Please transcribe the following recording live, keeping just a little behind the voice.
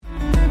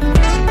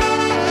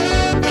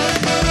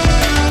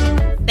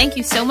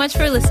you so much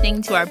for listening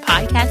to our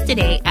podcast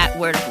today at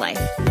Word of Life.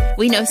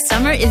 We know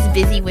summer is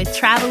busy with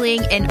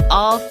traveling and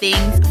all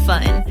things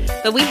fun,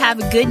 but we have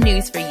good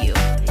news for you.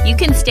 You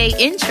can stay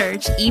in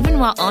church even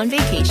while on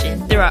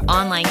vacation through our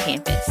online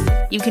campus.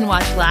 You can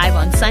watch live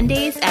on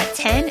Sundays at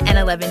 10 and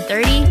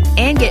 11:30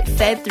 and get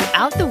fed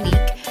throughout the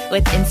week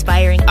with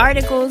inspiring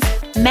articles,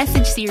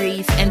 message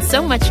series, and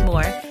so much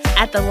more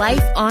at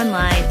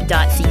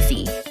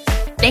thelifeonline.cc.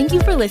 Thank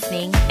you for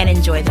listening and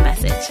enjoy the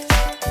message.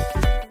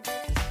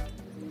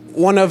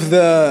 One of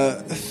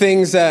the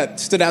things that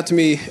stood out to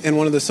me in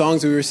one of the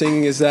songs we were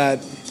singing is that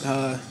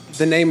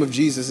the name of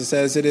Jesus, it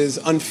says it is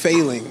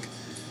unfailing.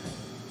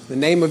 The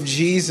name of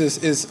Jesus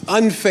is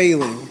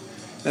unfailing.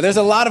 Now, there's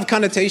a lot of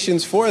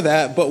connotations for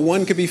that, but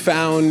one could be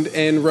found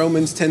in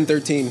Romans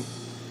 10:13. It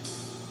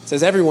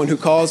says, everyone who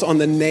calls on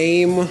the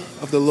name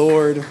of the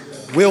Lord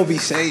will be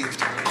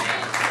saved.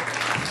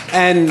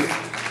 And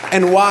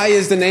why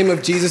is the name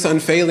of Jesus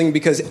unfailing?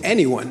 Because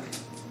anyone,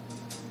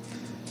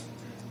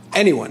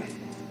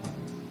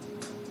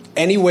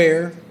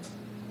 anywhere,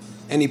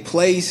 any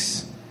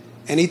place,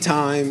 any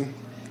time,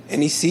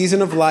 any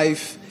season of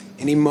life,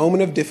 any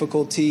moment of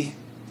difficulty,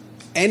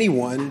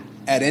 anyone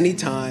at any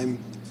time,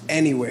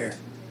 anywhere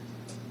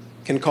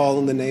can call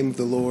on the name of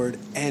the Lord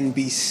and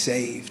be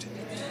saved.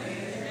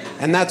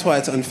 And that's why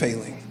it's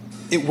unfailing.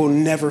 It will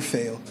never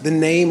fail. The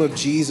name of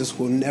Jesus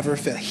will never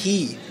fail.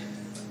 He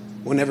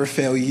will never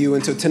fail you.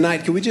 And so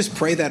tonight, can we just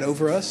pray that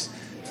over us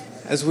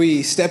as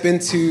we step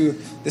into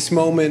this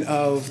moment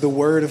of the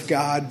word of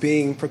God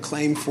being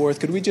proclaimed forth?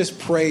 Could we just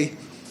pray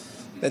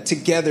that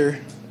together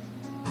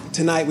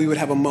tonight we would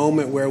have a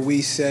moment where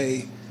we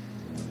say,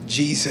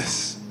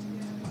 Jesus,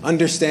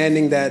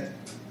 understanding that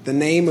the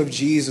name of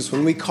Jesus,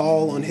 when we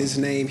call on his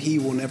name, he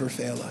will never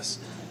fail us.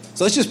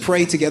 So let's just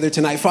pray together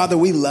tonight. Father,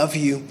 we love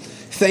you.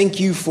 Thank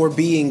you for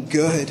being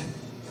good.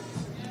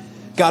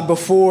 God,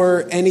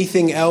 before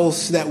anything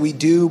else that we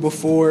do,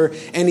 before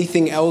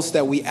anything else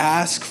that we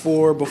ask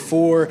for,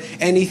 before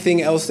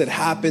anything else that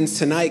happens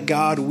tonight,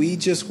 God, we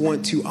just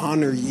want to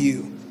honor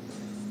you.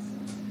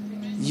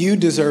 You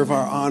deserve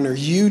our honor.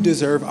 You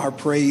deserve our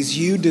praise.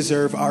 You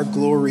deserve our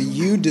glory.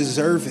 You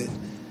deserve it.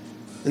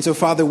 And so,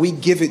 Father, we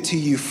give it to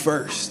you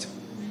first.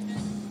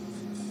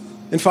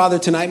 And Father,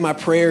 tonight my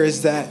prayer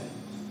is that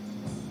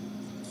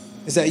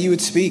you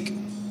would speak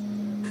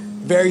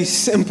very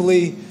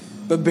simply,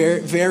 but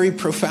very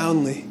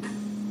profoundly,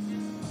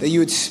 that you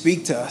would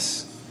speak to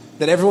us,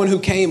 that everyone who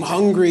came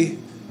hungry,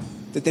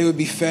 that they would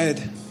be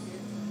fed,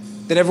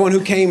 that everyone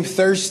who came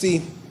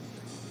thirsty,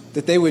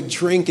 that they would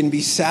drink and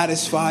be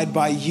satisfied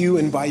by you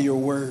and by your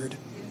word.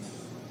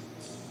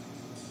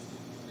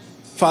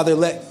 Father,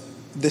 let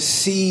the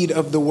seed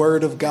of the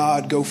word of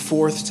God go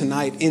forth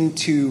tonight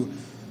into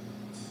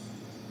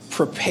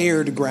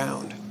prepared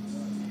ground,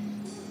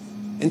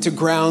 into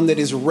ground that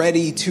is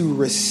ready to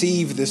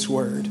receive this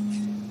word.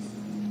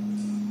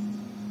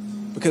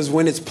 Because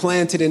when it's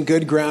planted in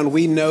good ground,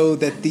 we know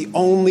that the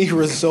only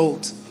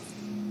result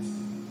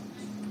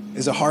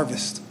is a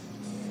harvest.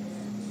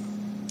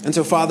 And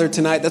so, Father,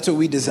 tonight, that's what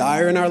we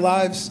desire in our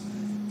lives,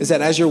 is that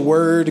as your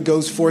word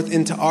goes forth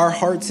into our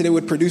hearts, that it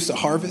would produce a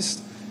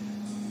harvest,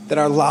 that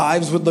our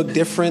lives would look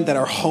different, that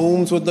our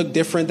homes would look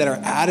different, that our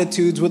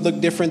attitudes would look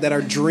different, that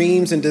our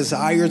dreams and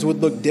desires would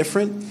look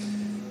different,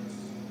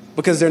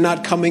 because they're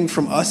not coming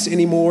from us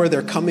anymore.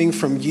 They're coming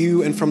from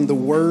you and from the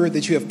word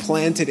that you have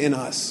planted in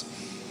us.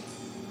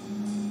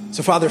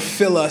 So, Father,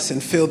 fill us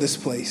and fill this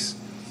place.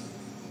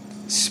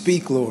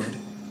 Speak, Lord.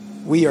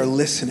 We are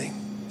listening.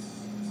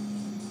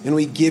 And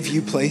we give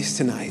you place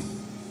tonight.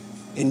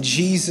 In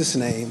Jesus'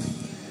 name.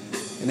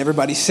 And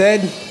everybody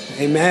said,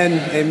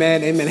 amen,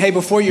 amen, amen. Hey,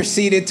 before you're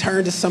seated,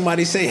 turn to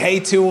somebody, say hey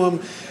to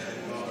them.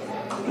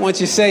 Once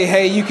you say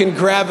hey, you can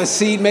grab a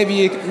seat. Maybe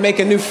you make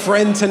a new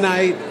friend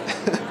tonight.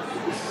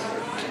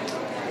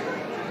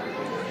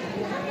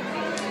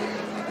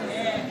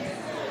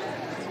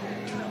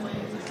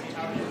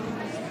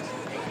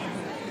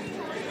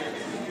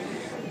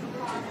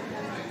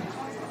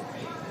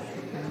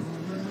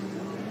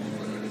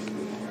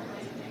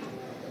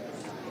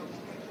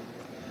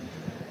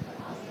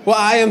 Well,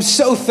 I am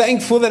so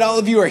thankful that all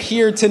of you are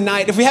here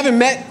tonight. If we haven't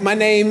met, my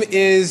name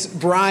is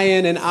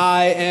Brian, and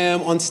I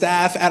am on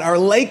staff at our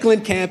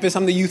Lakeland campus.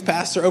 I'm the youth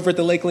pastor over at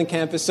the Lakeland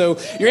campus. So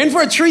you're in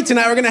for a treat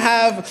tonight. We're going to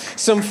have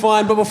some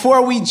fun. But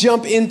before we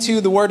jump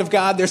into the Word of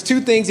God, there's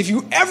two things. If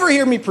you ever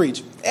hear me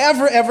preach,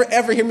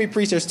 ever hear me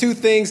preach, there's two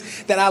things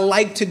that I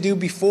like to do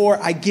before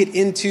I get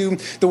into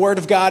the Word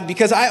of God,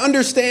 because I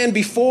understand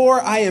before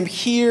I am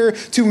here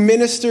to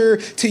minister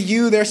to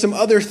you, there's some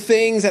other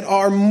things that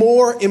are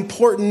more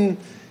important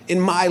in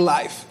my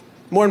life,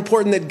 more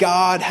important that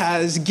God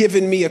has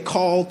given me a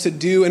call to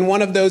do. And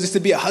one of those is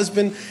to be a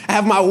husband. I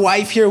have my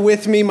wife here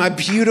with me, my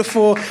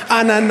beautiful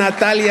Ana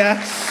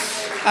Natalia.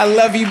 I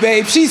love you,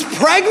 babe. She's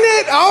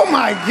pregnant. Oh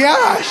my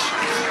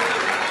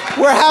gosh.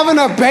 We're having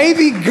a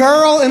baby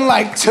girl in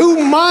like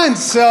 2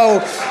 months.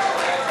 So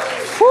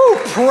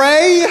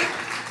pray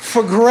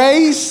for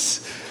grace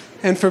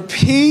and for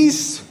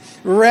peace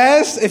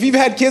rest. If you've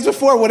had kids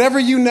before, whatever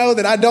you know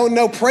that I don't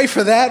know, pray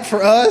for that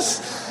for us,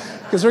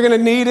 because we're going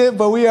to need it.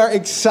 But we are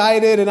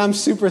excited, and I'm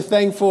super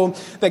thankful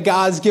that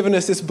God's given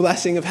us this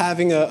blessing of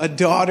having a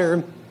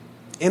daughter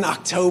in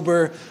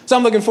October. So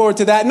I'm looking forward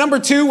to that. Number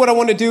two, what I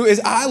want to do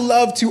is I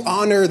love to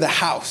honor the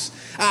house.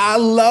 I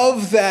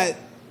love that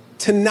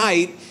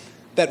tonight,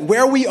 that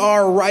where we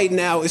are right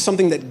now is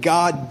something that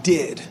God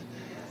did.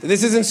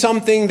 This isn't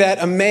something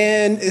that a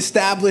man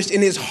established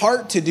in his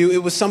heart to do.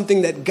 It was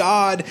something that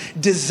God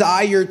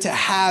desired to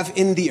have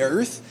in the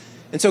earth.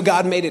 And so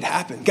God made it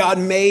happen. God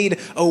made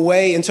a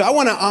way. And so I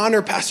want to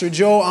honor Pastor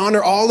Joel,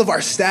 honor all of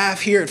our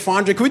staff here at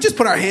Fondren. Can we just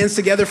put our hands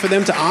together for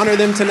them to honor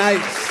them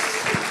tonight?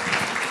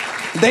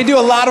 They do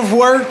a lot of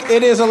work.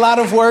 It is a lot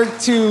of work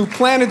to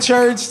plant a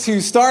church,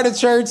 to start a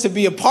church, to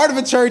be a part of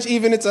a church.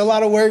 Even it's a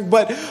lot of work.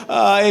 But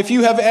if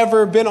you have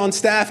ever been on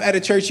staff at a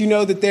church, you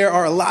know that there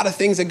are a lot of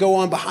things that go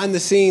on behind the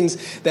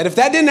scenes that if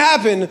that didn't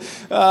happen,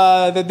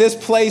 that this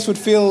place would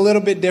feel a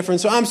little bit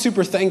different. So I'm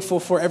super thankful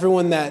for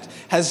everyone that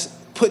has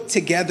put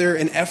together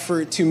an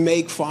effort to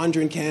make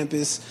Fondren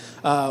Campus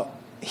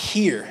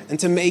here and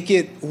to make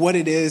it what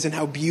it is and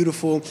how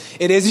beautiful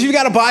it is. If you've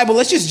got a Bible,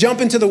 let's just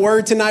jump into the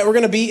word tonight. We're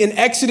going to be in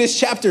Exodus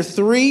chapter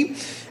 3,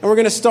 and we're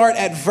going to start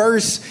at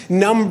verse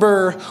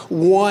number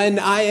 1.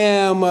 I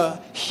am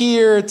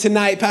here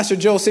tonight. Pastor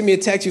Joel sent me a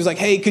text. He was like,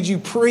 hey, could you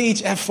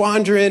preach at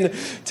Fondren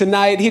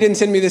tonight? He didn't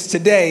send me this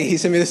today. He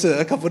sent me this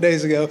a couple of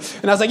days ago.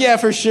 And I was like, yeah,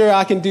 for sure,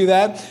 I can do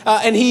that.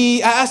 And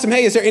I asked him,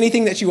 hey, is there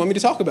anything that you want me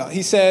to talk about?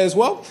 He says,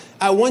 well,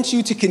 I want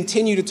you to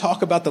continue to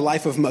talk about the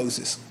life of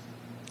Moses.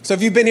 So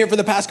if you've been here for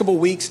the past couple of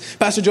weeks,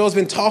 Pastor Joel has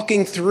been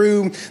talking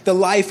through the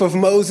life of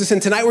Moses.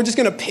 And tonight we're just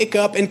going to pick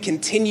up and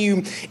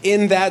continue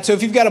in that. So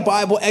if you've got a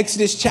Bible,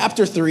 Exodus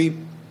chapter 3,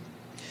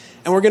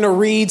 and we're going to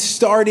read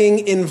starting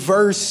in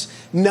verse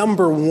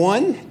number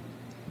 1.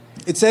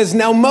 It says,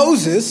 now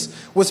Moses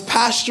was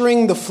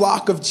pasturing the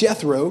flock of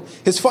Jethro,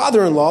 his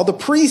father-in-law, the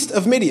priest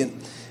of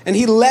Midian. And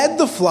he led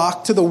the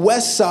flock to the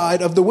west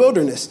side of the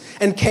wilderness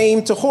and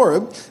came to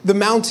Horeb, the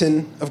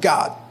mountain of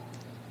God.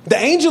 The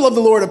angel of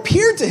the Lord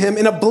appeared to him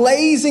in a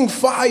blazing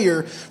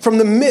fire from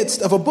the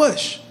midst of a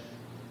bush.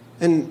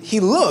 And he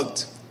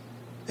looked,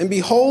 and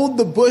behold,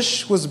 the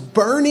bush was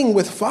burning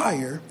with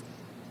fire,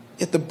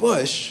 yet the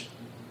bush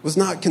was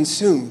not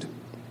consumed.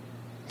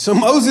 So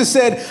Moses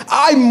said,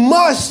 I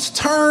must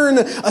turn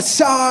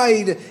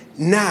aside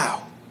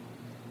now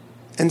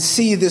and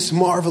see this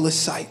marvelous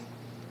sight,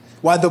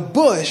 why the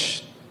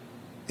bush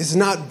is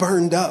not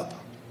burned up.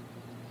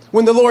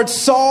 When the Lord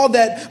saw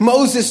that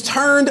Moses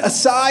turned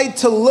aside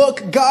to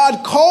look,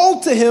 God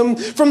called to him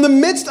from the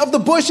midst of the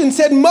bush and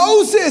said,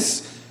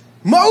 Moses,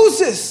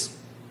 Moses.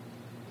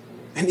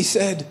 And he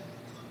said,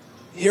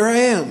 here I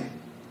am.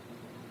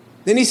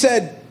 Then he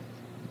said,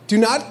 do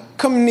not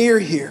come near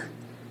here.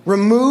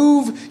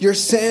 Remove your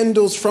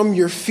sandals from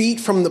your feet,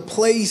 from the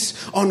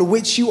place on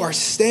which you are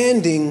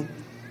standing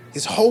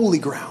is holy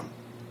ground.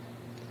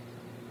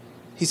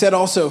 He said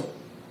also,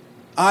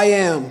 I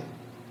am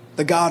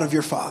the God of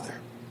your father,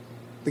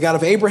 the God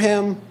of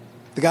Abraham,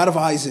 the God of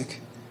Isaac,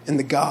 and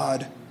the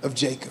God of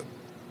Jacob.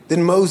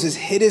 Then Moses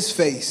hid his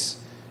face,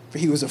 for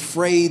he was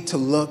afraid to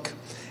look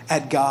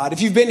at God.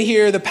 If you've been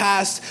here the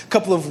past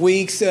couple of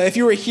weeks, if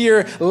you were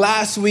here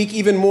last week,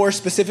 even more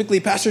specifically,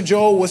 Pastor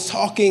Joel was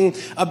talking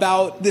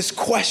about this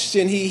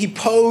question. He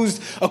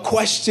posed a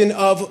question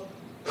of,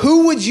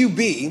 who would you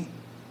be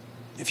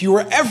if you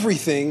were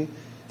everything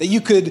that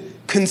you could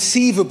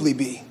conceivably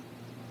be?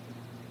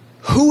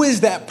 Who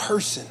is that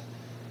person?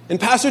 And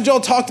Pastor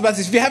Joel talked about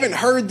this. If you haven't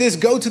heard this,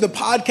 go to the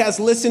podcast,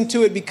 listen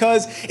to it,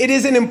 because it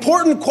is an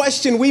important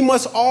question we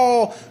must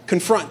all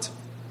confront.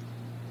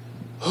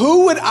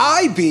 Who would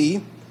I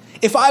be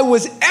if I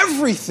was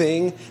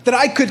everything that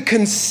I could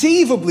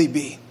conceivably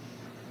be?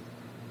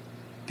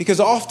 Because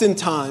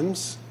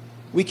oftentimes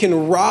we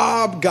can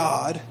rob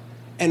God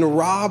and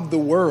rob the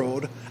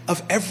world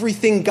of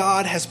everything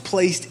God has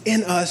placed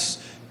in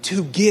us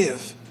to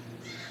give.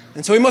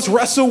 And so we must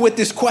wrestle with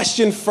this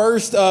question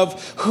first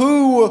of,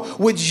 who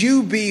would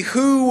you be?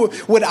 Who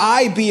would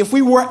I be if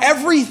we were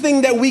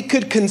everything that we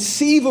could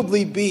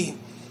conceivably be?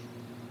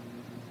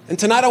 And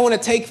tonight I want to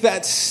take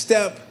that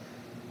step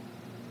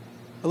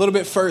a little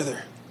bit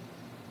further.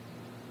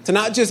 To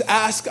not just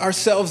ask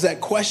ourselves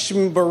that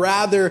question, but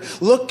rather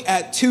look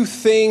at two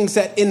things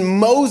that in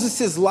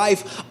Moses'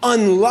 life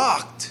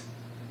unlocked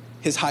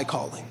his high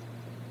calling.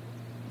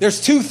 There's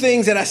two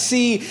things that I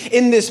see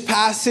in this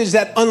passage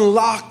that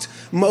unlocked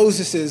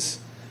Moses'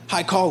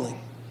 high calling.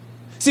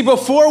 See,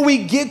 before we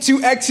get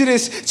to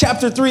Exodus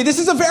chapter 3, this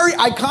is a very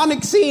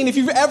iconic scene. If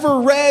you've ever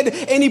read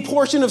any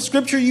portion of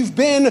scripture, you've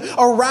been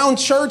around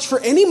church for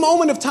any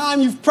moment of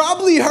time, you've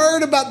probably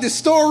heard about this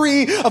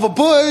story of a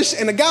bush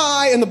and a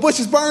guy, and the bush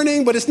is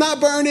burning, but it's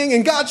not burning,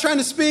 and God's trying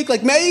to speak.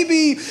 Like,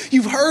 maybe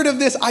you've heard of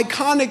this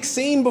iconic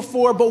scene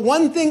before, but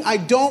one thing I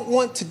don't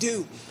want to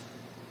do,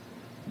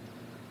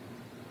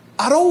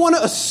 I don't want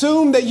to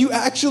assume that you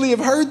actually have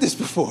heard this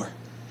before.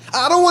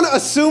 I don't want to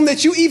assume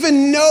that you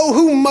even know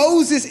who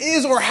Moses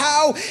is or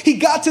how he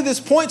got to this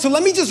point. So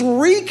let me just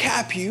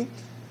recap you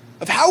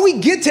of how we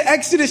get to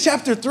Exodus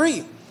chapter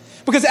 3.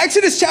 Because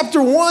Exodus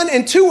chapter 1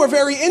 and 2 are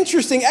very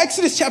interesting.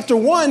 Exodus chapter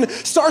 1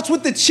 starts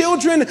with the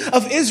children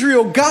of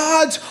Israel,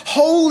 God's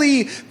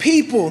holy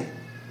people.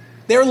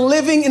 They're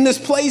living in this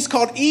place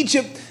called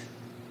Egypt.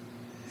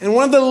 And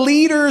one of the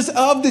leaders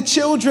of the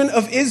children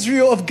of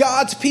Israel, of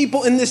God's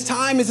people in this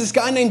time, is this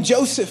guy named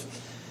Joseph.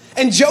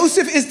 And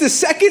Joseph is the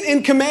second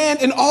in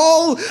command in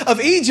all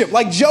of Egypt.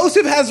 Like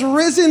Joseph has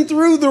risen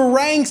through the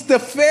ranks. The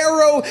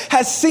Pharaoh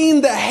has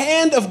seen the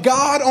hand of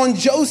God on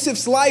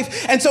Joseph's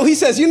life. And so he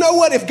says, you know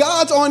what? If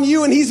God's on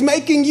you and he's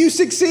making you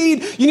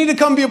succeed, you need to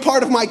come be a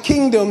part of my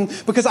kingdom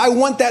because I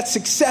want that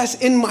success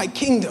in my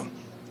kingdom.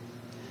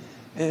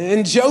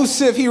 And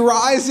Joseph, he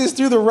rises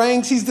through the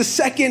ranks. He's the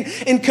second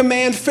in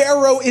command.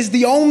 Pharaoh is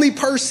the only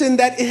person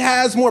that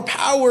has more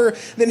power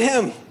than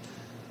him.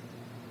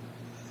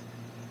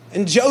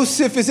 And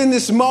Joseph is in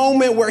this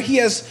moment where he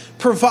has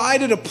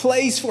provided a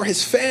place for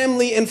his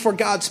family and for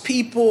God's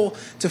people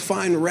to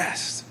find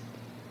rest.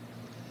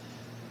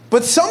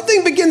 But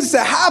something begins to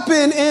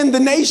happen in the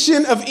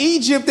nation of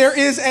Egypt. There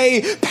is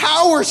a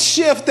power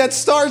shift that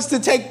starts to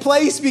take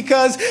place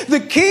because the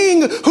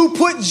king who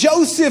put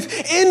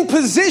Joseph in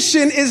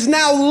position is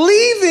now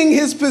leaving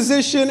his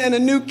position and a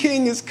new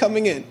king is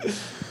coming in.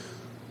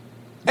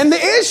 And the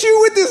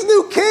issue with this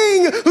new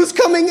king who's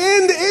coming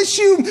in, the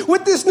issue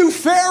with this new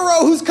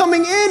Pharaoh who's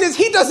coming in is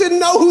he doesn't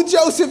know who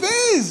Joseph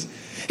is.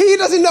 He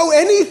doesn't know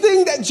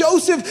anything that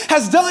Joseph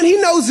has done. He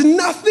knows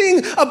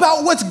nothing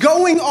about what's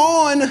going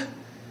on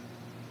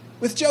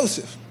with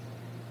Joseph.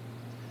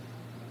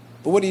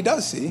 But what he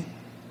does see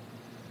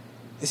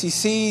is he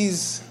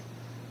sees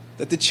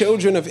that the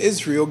children of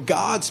Israel,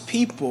 God's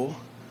people,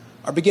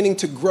 are beginning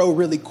to grow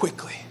really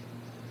quickly.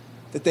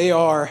 That they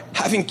are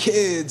having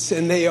kids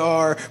and they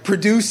are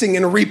producing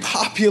and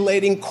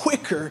repopulating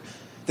quicker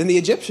than the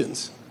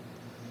Egyptians.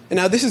 And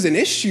now this is an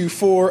issue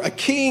for a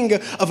king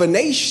of a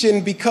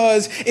nation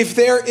because if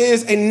there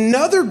is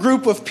another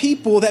group of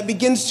people that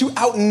begins to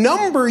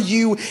outnumber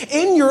you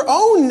in your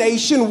own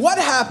nation, what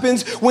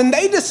happens when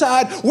they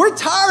decide we're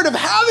tired of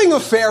having a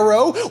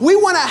Pharaoh, we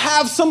want to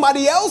have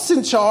somebody else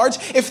in charge?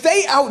 If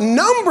they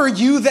outnumber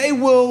you, they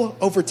will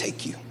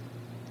overtake you.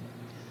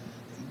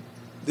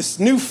 This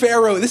new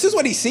Pharaoh, this is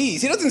what he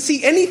sees. He doesn't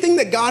see anything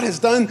that God has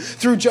done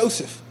through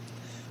Joseph.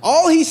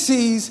 All he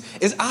sees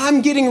is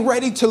I'm getting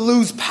ready to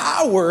lose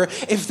power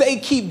if they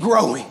keep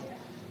growing.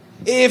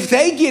 If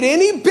they get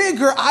any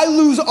bigger, I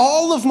lose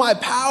all of my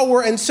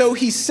power. And so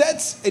he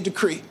sets a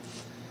decree.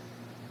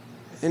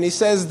 And he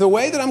says, the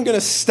way that I'm going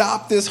to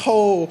stop this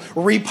whole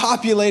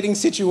repopulating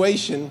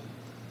situation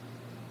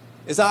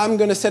is I'm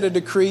going to set a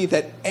decree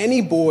that any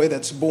boy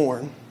that's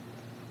born,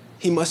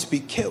 he must be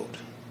killed.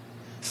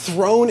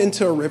 Thrown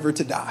into a river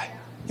to die.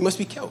 He must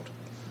be killed.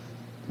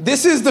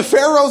 This is the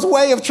Pharaoh's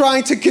way of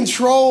trying to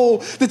control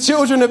the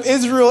children of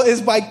Israel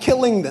is by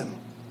killing them.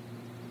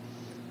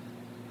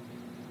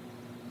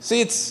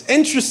 See, it's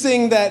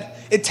interesting that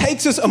it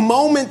takes us a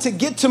moment to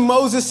get to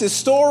Moses'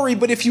 story,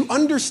 but if you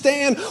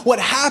understand what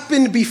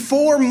happened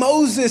before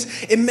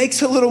Moses, it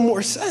makes a little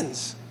more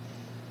sense.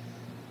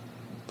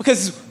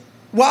 Because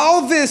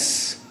while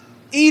this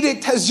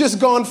edict has just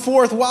gone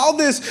forth, while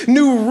this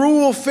new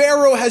rule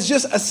Pharaoh has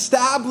just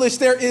established,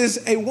 there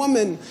is a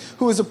woman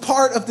who is a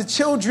part of the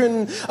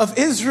children of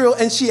Israel,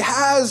 and she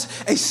has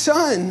a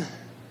son.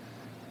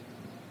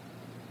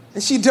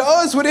 And she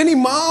does what any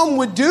mom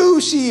would do.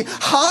 She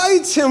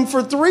hides him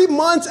for 3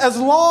 months as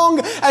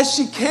long as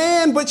she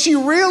can, but she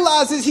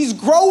realizes he's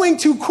growing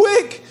too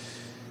quick.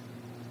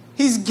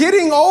 He's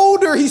getting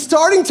older. He's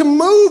starting to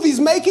move. He's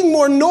making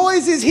more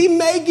noises. He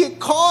may get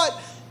caught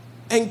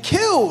and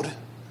killed.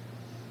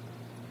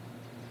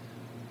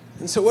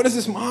 And so what does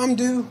this mom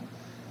do?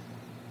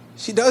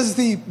 She does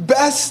the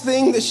best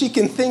thing that she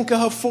can think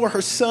of for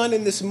her son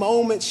in this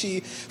moment.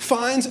 She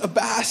finds a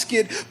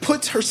basket,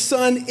 puts her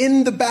son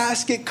in the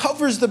basket,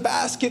 covers the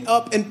basket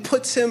up, and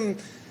puts him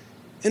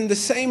in the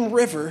same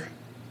river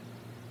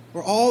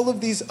where all of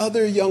these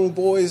other young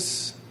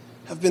boys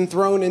have been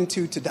thrown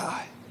into to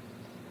die.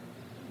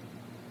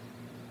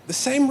 The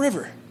same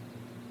river.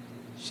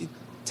 She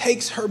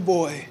takes her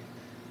boy,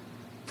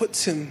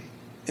 puts him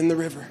in the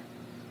river.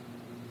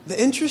 The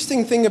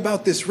interesting thing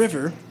about this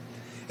river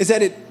is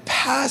that it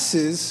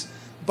passes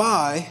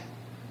by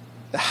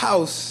the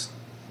house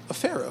of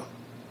Pharaoh.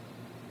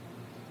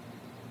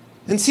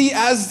 And see,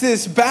 as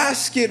this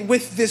basket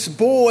with this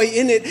boy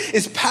in it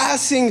is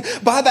passing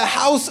by the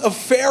house of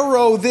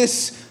Pharaoh,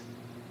 this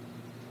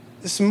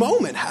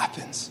moment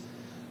happens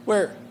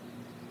where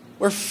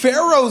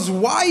Pharaoh's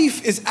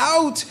wife is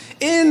out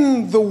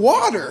in the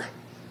water.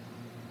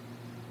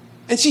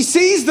 And she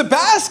sees the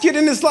basket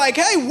and is like,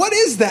 hey, what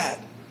is that?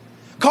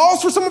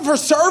 Calls for some of her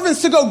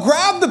servants to go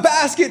grab the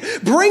basket,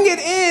 bring it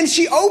in.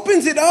 She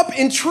opens it up,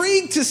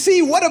 intrigued to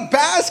see what a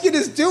basket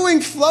is doing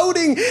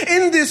floating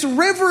in this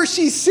river.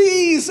 She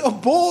sees a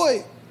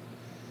boy,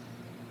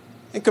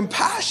 and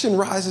compassion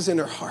rises in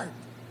her heart.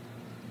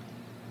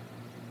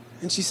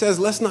 And she says,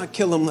 let's not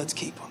kill him, let's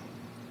keep him.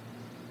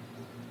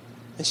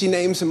 And she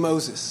names him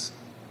Moses.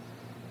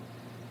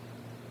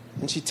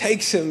 And she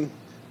takes him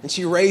and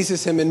she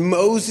raises him, and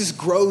Moses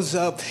grows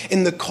up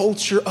in the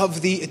culture of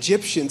the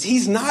Egyptians.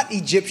 He's not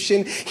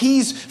Egyptian.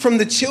 He's from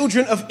the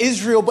children of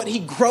Israel, but he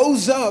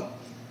grows up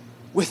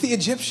with the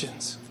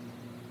Egyptians.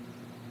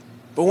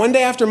 But one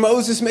day after,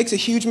 Moses makes a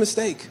huge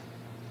mistake,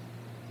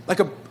 like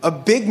a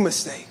big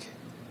mistake.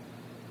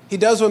 He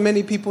does what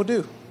many people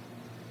do.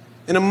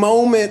 In a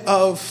moment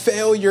of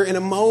failure, in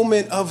a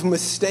moment of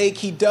mistake,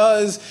 he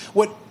does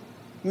what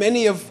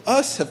many of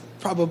us have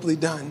probably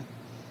done.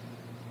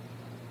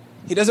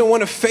 He doesn't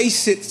want to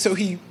face it, so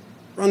he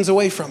runs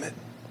away from it.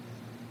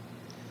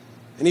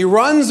 And he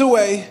runs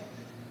away,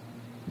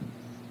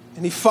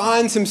 and he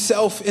finds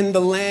himself in the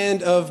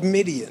land of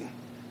Midian.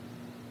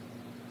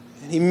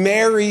 And he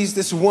marries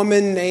this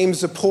woman named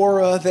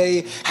Zipporah.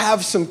 They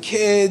have some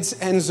kids,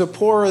 and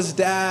Zipporah's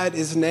dad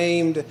is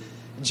named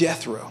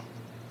Jethro.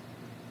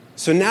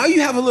 So now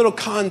you have a little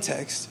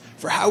context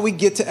for how we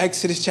get to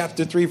Exodus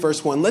chapter 3,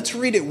 verse 1. Let's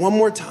read it one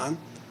more time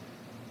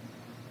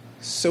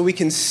so we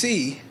can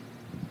see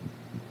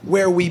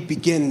where we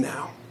begin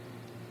now.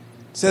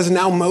 It says,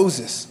 now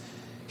Moses,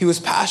 he was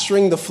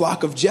pasturing the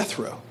flock of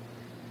Jethro,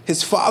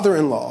 his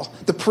father-in-law,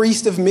 the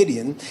priest of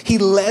Midian. He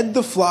led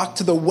the flock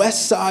to the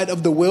west side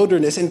of the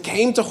wilderness and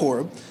came to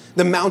Horeb,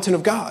 the mountain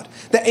of God.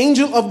 The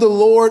angel of the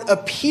Lord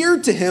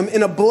appeared to him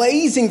in a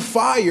blazing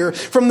fire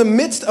from the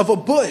midst of a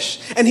bush.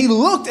 And he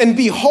looked, and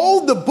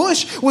behold, the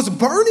bush was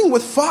burning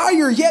with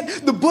fire,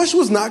 yet the bush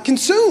was not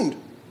consumed.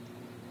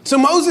 So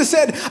Moses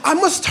said, I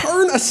must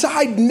turn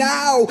aside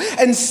now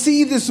and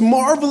see this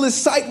marvelous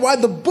sight, why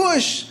the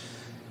bush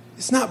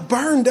is not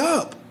burned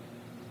up.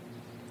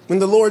 When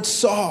the Lord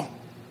saw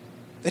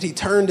that he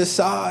turned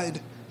aside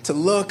to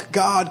look,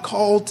 God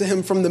called to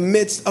him from the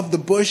midst of the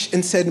bush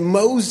and said,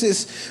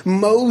 Moses,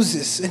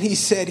 Moses. And he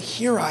said,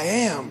 here I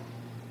am.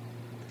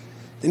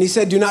 Then he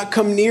said, do not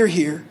come near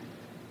here.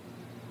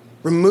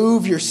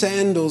 Remove your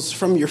sandals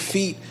from your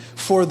feet,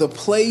 for the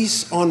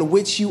place on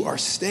which you are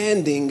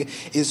standing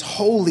is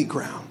holy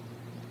ground.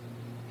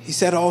 He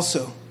said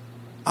also,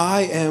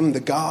 I am the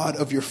God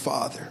of your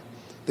father,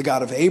 the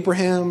God of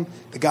Abraham,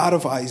 the God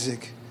of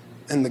Isaac,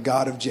 and the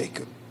God of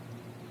Jacob.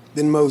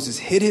 Then Moses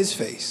hid his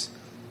face,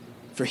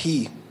 for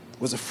he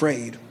was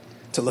afraid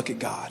to look at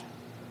God.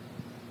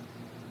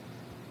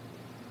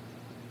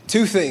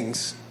 Two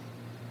things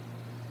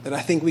that I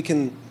think we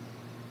can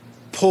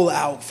pull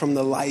out from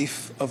the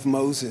life of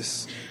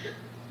Moses.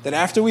 That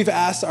after we've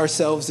asked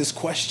ourselves this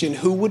question,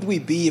 who would we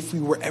be if we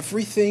were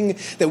everything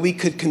that we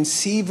could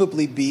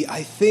conceivably be?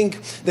 I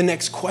think the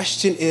next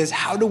question is,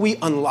 how do we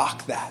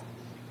unlock that?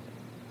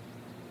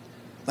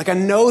 Like, I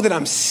know that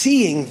I'm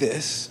seeing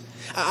this.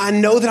 I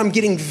know that I'm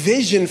getting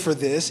vision for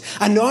this.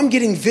 I know I'm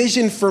getting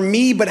vision for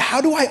me, but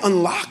how do I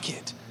unlock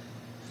it?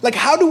 Like,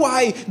 how do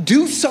I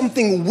do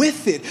something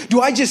with it?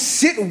 Do I just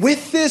sit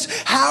with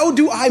this? How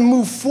do I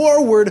move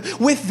forward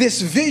with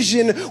this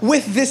vision,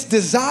 with this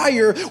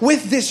desire,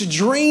 with this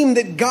dream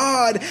that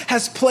God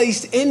has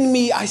placed in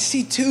me? I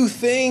see two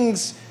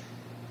things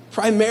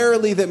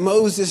primarily that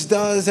Moses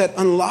does that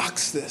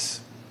unlocks this.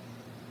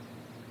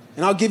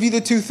 And I'll give you the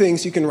two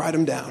things. You can write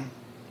them down,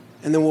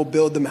 and then we'll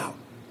build them out.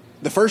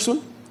 The first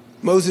one,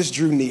 Moses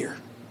drew near.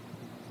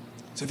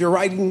 So if you're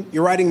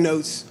writing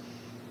notes,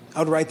 I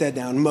would write that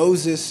down.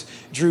 Moses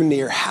drew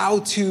near. How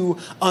to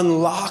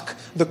unlock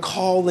the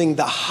calling,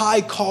 the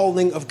high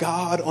calling of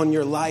God on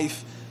your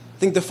life. I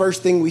think the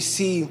first thing we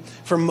see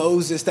from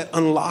Moses that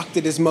unlocked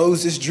it is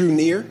Moses drew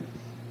near.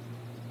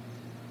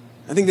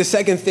 I think the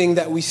second thing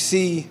that we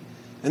see,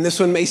 and this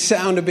one may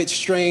sound a bit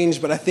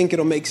strange, but I think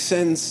it'll make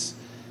sense.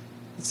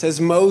 It says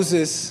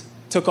Moses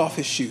took off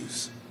his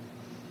shoes.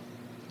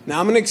 Now,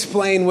 I'm going to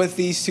explain what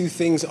these two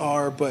things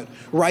are, but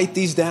write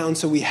these down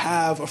so we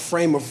have a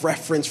frame of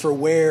reference for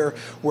where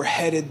we're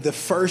headed. The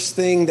first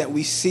thing that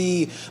we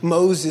see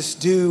Moses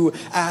do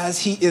as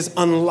he is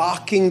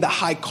unlocking the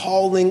high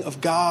calling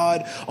of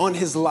God on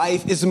his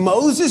life is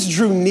Moses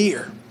drew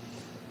near.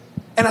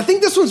 And I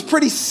think this one's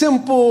pretty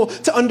simple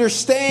to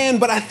understand,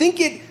 but I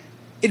think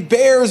it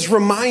bears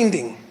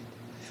reminding.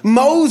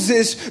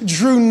 Moses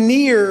drew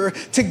near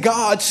to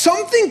God.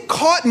 Something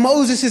caught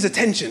Moses'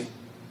 attention.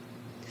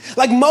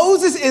 Like,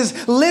 Moses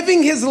is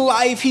living his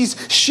life. He's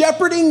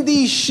shepherding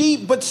these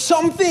sheep, but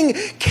something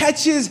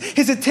catches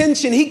his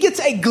attention. He gets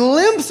a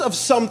glimpse of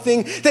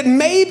something that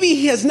maybe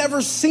he has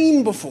never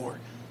seen before.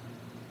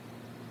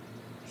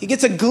 He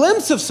gets a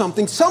glimpse of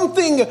something.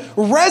 Something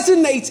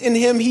resonates in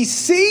him. He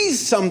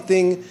sees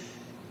something,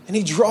 and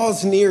he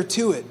draws near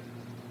to it.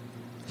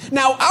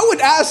 Now, I would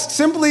ask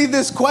simply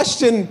this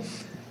question: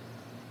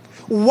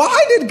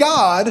 why did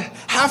God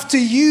have to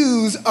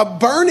use a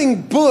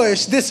burning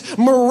bush, this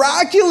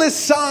miraculous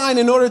sign,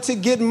 in order to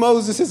get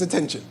Moses'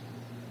 attention?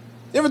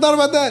 You ever thought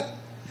about that?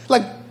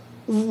 Like,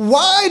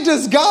 why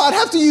does God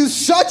have to use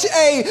such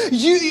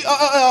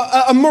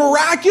a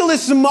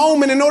miraculous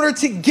moment in order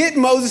to get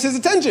Moses'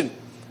 attention?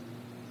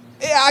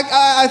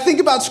 I think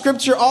about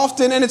Scripture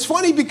often, and it's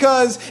funny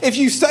because if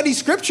you study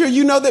Scripture,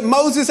 you know that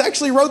Moses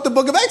actually wrote the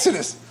book of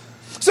Exodus.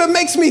 So it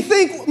makes me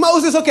think,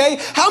 Moses, okay,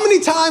 how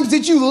many times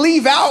did you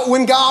leave out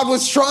when God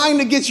was trying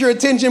to get your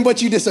attention, but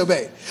you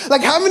disobeyed?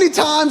 Like, how many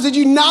times did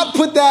you not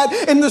put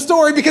that in the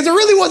story because it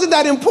really wasn't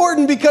that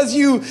important because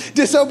you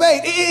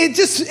disobeyed?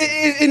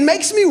 It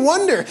makes me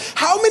wonder,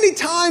 how many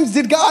times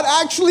did God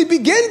actually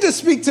begin to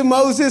speak to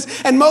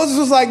Moses and Moses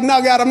was like,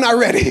 no, God, I'm not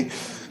ready.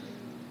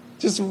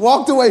 Just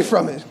walked away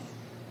from it.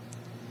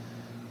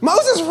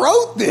 Moses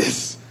wrote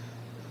this.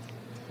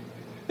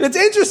 And it's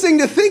interesting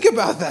to think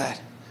about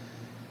that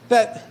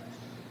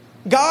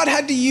God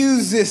had to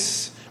use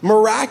this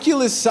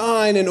miraculous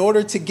sign in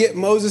order to get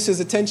Moses'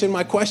 attention.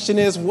 My question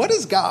is, what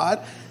does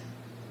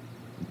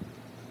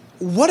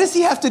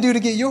he have to do to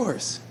get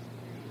yours?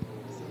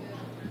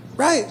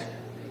 Right?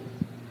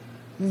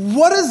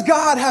 What does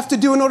God have to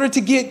do in order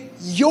to get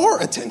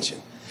your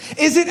attention?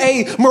 Is it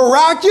a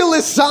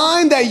miraculous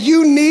sign that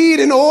you need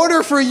in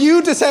order for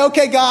you to say,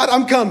 okay, God,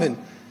 I'm coming?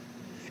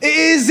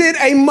 Is it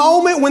a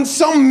moment when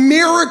some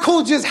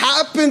miracle just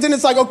happens and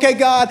it's like, okay,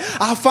 God,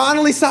 I'll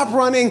finally stop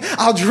running.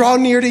 I'll draw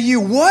near to you.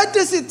 What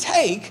does it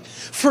take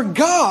for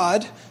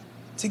God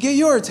to get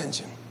your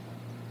attention?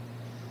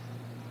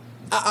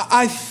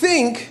 I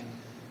think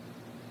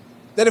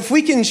that if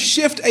we can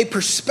shift a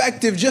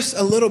perspective just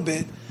a little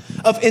bit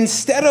of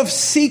instead of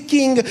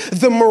seeking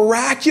the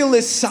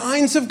miraculous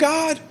signs of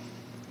God,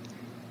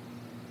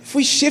 if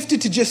we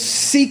shifted to just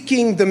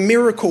seeking the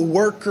miracle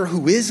worker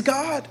who is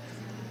God,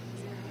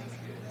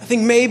 I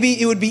think maybe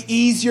it would be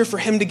easier for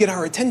him to get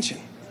our attention,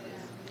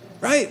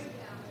 right?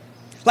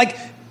 Like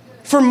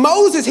for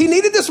Moses, he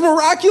needed this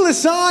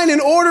miraculous sign in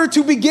order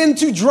to begin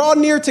to draw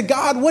near to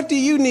God. What do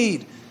you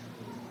need?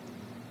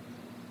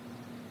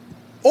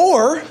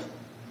 Or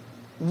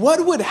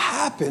what would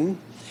happen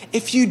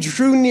if you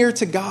drew near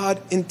to God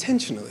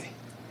intentionally?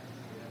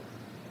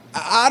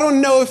 I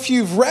don't know if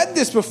you've read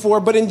this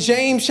before, but in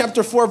James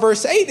chapter 4,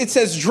 verse 8, it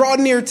says, draw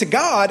near to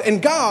God and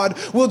God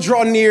will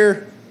draw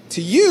near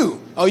to you.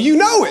 Oh, you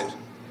know it.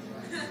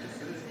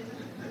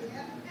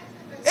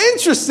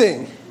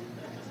 Interesting.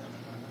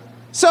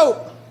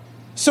 So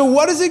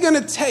what is it going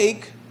to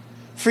take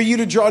for you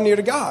to draw near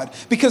to God?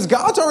 Because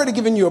God's already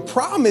given you a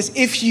promise.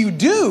 If you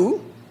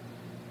do,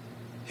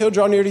 he'll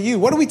draw near to you.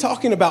 What are we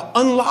talking about?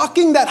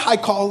 Unlocking that high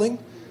calling.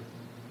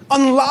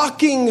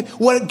 Unlocking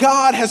what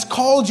God has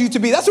called you to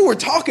be. That's what we're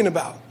talking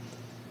about.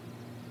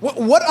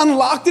 What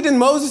unlocked it in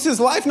Moses'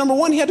 life? Number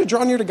one, he had to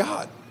draw near to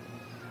God.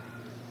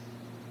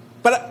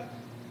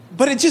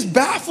 But it just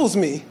baffles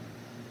me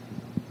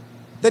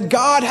that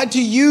God had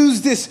to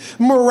use this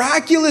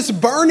miraculous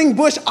burning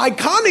bush,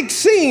 iconic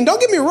scene.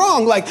 Don't get me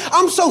wrong. Like,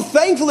 I'm so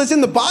thankful it's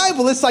in the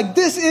Bible. It's like,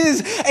 this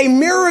is a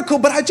miracle.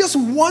 But I just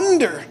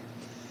wonder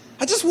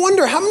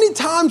how many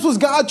times was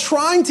God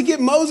trying to get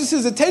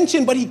Moses'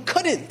 attention, but he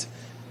couldn't?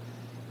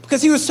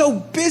 Because he was so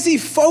busy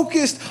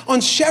focused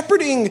on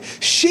shepherding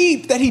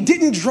sheep that he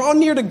didn't draw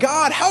near to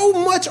God. How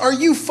much are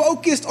you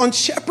focused on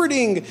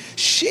shepherding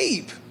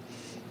sheep?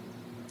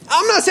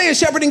 I'm not saying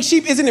shepherding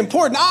sheep isn't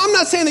important. I'm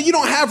not saying that you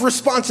don't have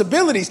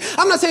responsibilities.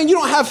 I'm not saying you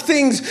don't have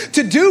things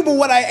to do. But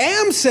what I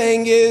am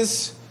saying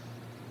is,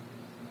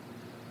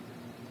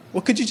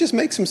 well, could you just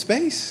make some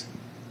space?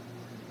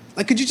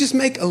 Like, could you just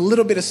make a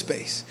little bit of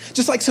space?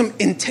 Just like some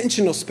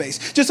intentional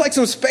space. Just like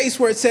some space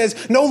where it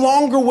says, no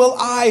longer will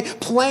I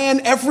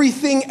plan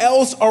everything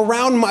else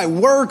around my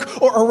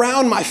work or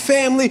around my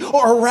family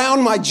or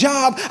around my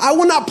job. I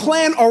will not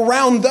plan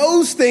around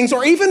those things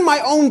or even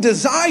my own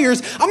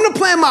desires. I'm going to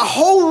plan my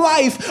whole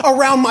life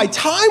around my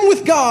time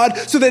with God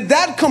so that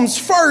that comes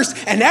first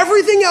and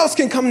everything else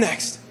can come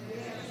next.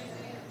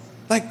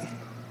 Like,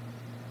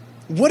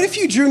 what if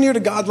you drew near to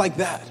God like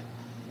that?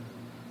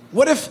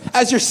 What if,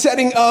 as you're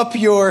setting up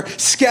your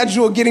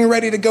schedule, getting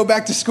ready to go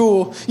back to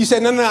school, you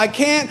said, no, I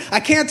can't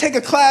take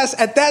a class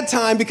at that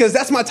time because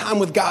that's my time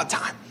with God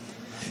time.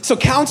 So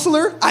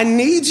counselor, I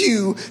need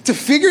you to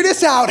figure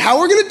this out, how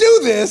we're going to do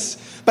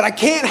this, but I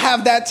can't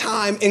have that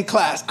time in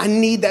class. I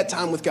need that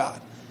time with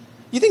God.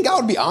 You think God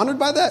would be honored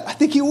by that? I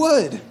think he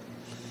would.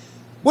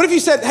 What if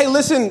you said, hey,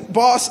 listen,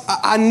 boss,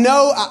 I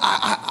know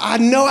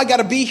I got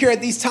to be here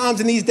at these times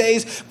and these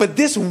days, but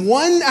this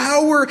 1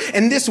 hour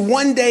and this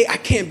one day, I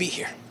can't be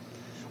here.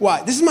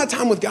 Why? This is my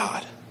time with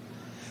God.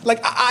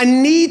 Like, I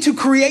need to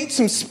create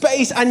some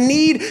space. I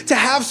need to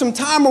have some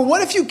time. Or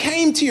what if you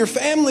came to your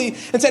family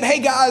and said, hey,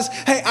 guys,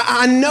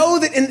 I know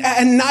that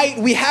at night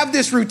we have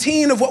this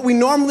routine of what we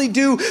normally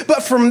do,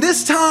 but from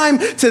this time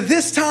to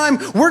this time,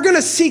 we're going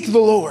to seek the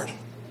Lord.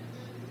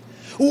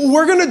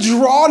 We're going to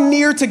draw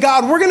near to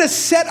God. We're going to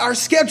set our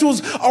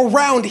schedules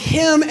around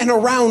him and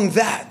around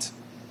that.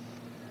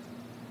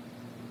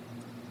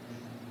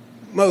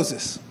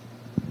 Moses.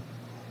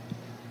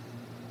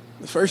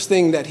 The first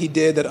thing that he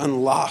did that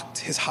unlocked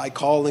his high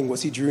calling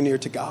was he drew near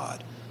to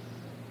God.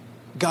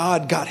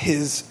 God got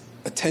his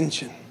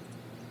attention.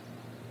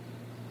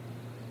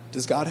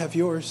 Does God have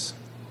yours?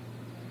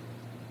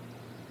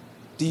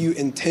 Do you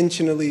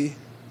intentionally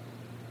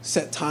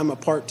set time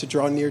apart to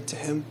draw near to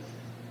him?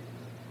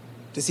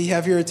 Does he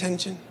have your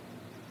attention?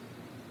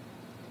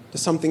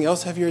 Does something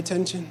else have your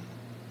attention?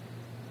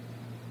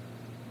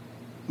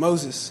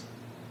 Moses,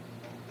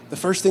 the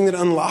first thing that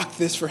unlocked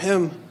this for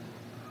him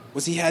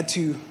was he had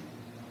to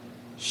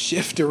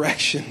shift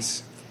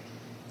directions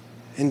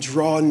and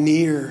draw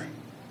near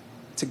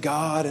to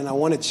God. And I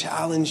want to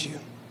challenge you.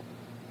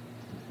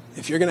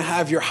 If you're going to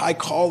have your high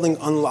calling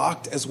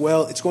unlocked as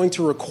well, it's going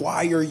to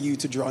require you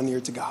to draw near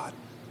to God.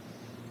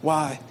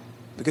 Why?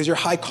 Because your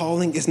high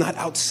calling is not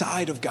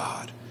outside of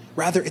God.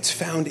 Rather, it's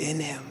found in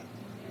him.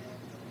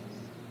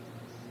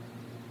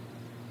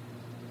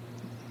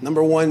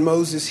 Number one,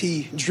 Moses,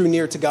 he drew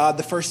near to God,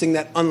 the first thing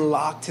that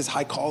unlocked his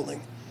high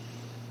calling.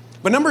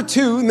 But number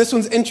two, and this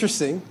one's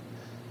interesting,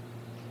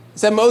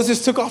 is that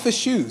Moses took off his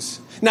shoes.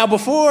 Now,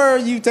 before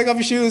you take off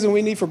your shoes and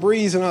we need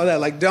Febreze and all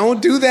that,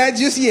 don't do that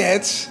just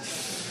yet.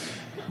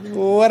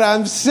 What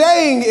I'm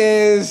saying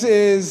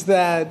is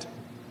that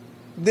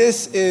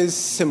this is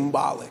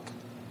symbolic.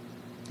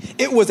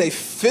 It was a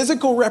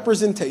physical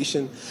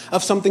representation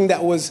of something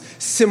that was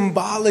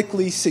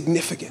symbolically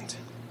significant.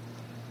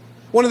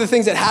 One of the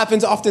things that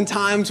happens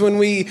oftentimes when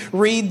we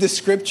read the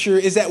scripture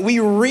is that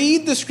we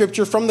read the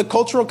scripture from the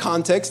cultural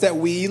context that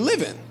we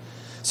live in.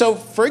 So,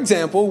 for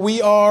example,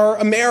 we are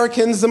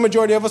Americans, the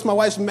majority of us. My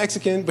wife's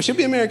Mexican, but she'll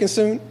be American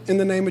soon, in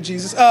the name of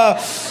Jesus.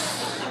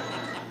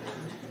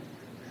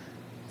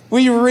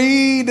 We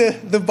read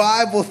the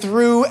Bible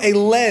through a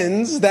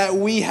lens that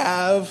we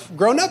have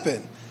grown up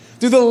in,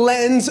 through the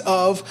lens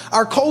of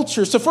our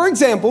culture. So, for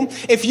example,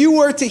 if you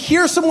were to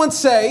hear someone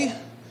say,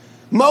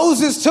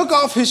 Moses took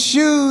off his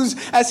shoes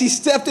as he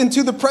stepped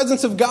into the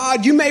presence of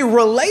God, you may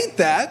relate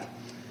that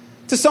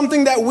to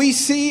something that we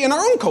see in our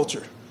own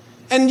culture.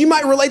 And you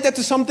might relate that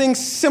to something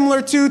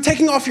similar to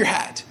taking off your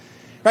hat.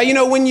 Right? You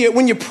know, when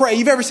you pray,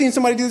 you've ever seen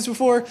somebody do this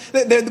before?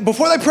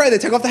 Before they pray, they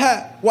take off the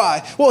hat.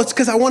 Why? Well, it's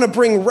because I want to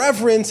bring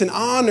reverence and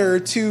honor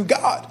to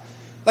God.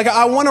 Like,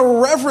 I want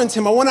to reverence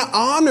him. I want to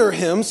honor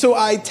him, so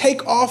I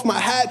take off my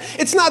hat.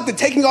 It's not that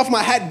taking off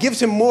my hat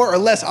gives him more or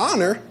less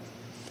honor.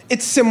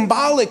 It's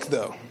symbolic,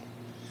 though.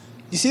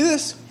 You see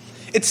this?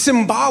 It's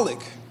symbolic.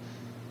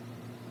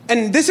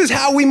 And this is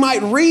how we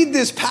might read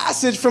this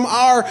passage from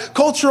our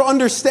cultural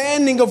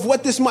understanding of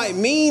what this might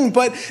mean.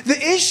 But the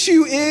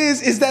issue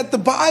is that the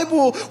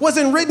Bible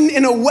wasn't written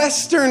in a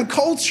Western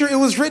culture. It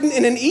was written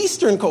in an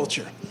Eastern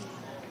culture.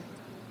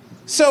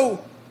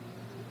 So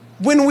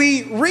when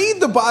we read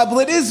the Bible,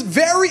 it is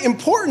very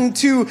important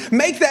to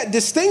make that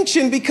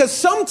distinction, because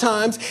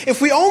sometimes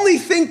if we only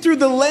think through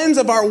the lens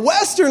of our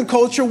Western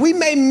culture, we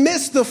may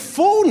miss the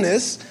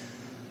fullness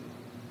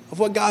of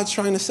what God's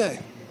trying to say.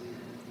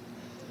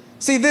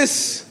 See,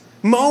 this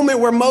moment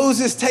where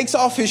Moses takes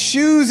off his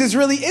shoes is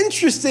really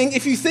interesting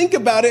if you think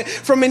about it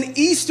from an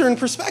Eastern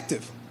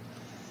perspective.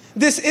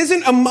 This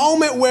isn't a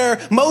moment where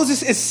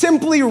Moses is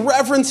simply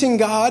reverencing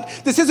God.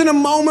 This isn't a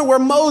moment where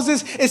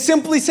Moses is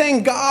simply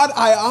saying, God,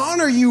 I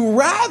honor you.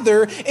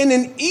 Rather, in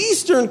an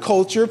Eastern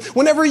culture,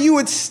 whenever you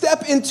would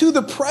step into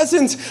the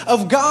presence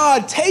of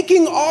God,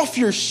 taking off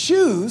your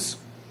shoes,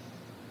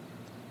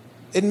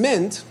 it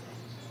meant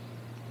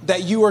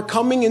that you are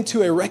coming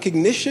into a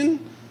recognition,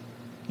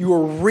 you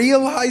are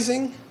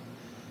realizing,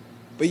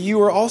 but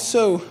you are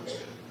also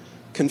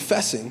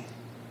confessing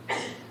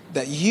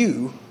that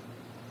you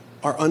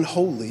are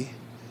unholy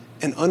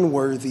and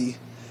unworthy,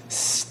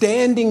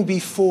 standing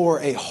before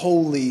a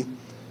holy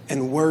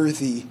and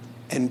worthy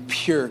and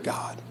pure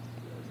God.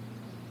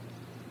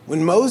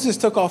 When Moses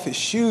took off his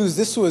shoes,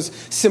 this was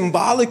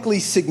symbolically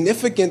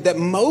significant that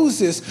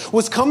Moses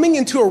was coming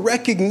into a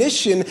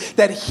recognition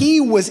that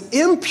he was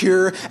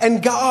impure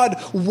and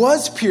God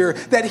was pure,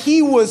 that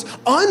he was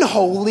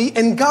unholy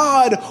and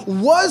God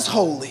was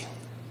holy.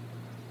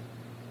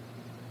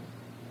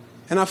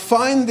 And I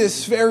find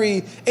this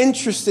very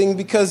interesting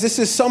because this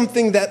is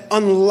something that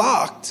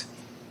unlocked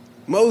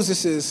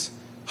Moses'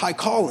 high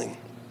calling.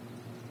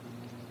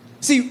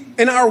 See,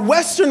 in our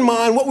Western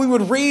mind, what we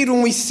would read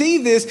when we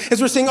see this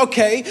is we're saying,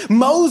 okay,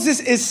 Moses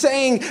is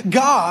saying,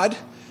 God,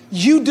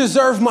 you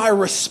deserve my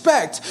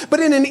respect. But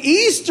in an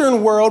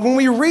Eastern world, when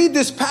we read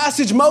this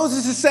passage,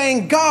 Moses is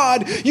saying,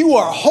 God, you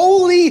are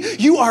holy,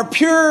 you are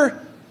pure,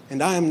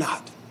 and I am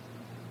not.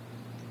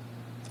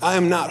 I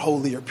am not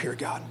holy or pure,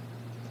 God.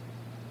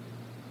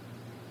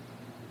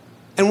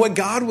 And what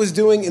God was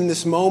doing in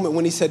this moment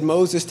when he said,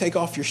 Moses, take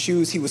off your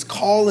shoes, he was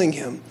calling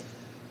him.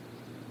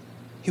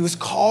 He was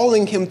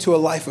calling him to a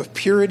life of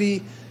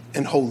purity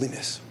and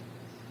holiness.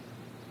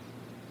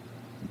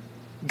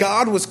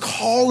 God was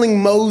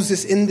calling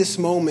Moses in this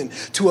moment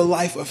to a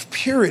life of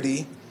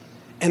purity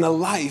and a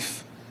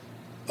life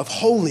of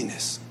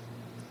holiness.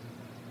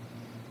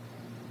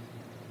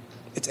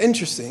 It's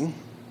interesting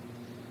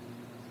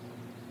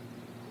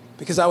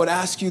because I would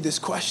ask you this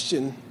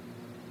question.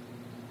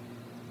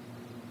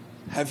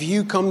 Have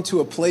you come to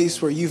a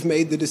place where you've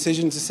made the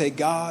decision to say,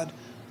 God,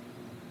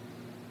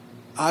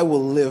 I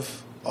will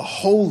live a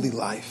holy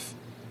life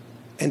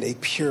and a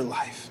pure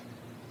life?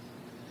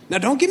 Now,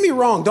 don't get me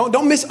wrong.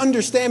 Don't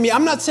misunderstand me.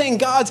 I'm not saying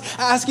God's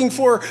asking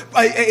for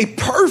a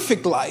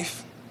perfect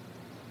life.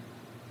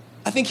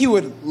 I think he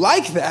would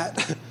like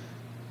that.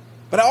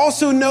 But I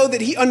also know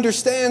that he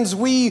understands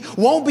we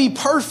won't be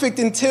perfect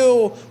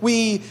until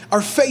we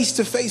are face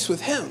to face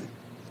with him.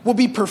 We'll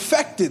be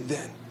perfected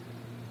then.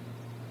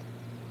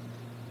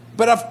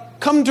 But I've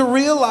come to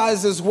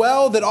realize as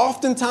well that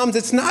oftentimes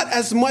it's not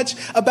as much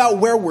about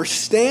where we're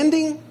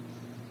standing,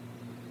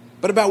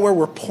 but about where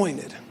we're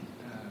pointed.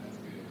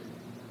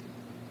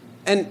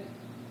 And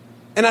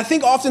I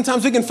think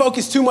oftentimes we can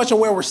focus too much on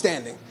where we're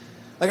standing.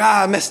 Like,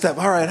 I messed up.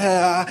 All right,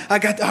 I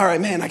got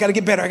to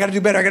get better. I got to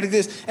do better. I got to do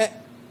this.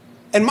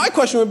 And my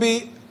question would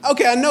be,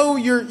 okay, I know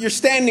you're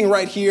standing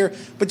right here,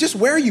 but just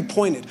where are you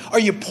pointed? Are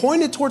you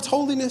pointed towards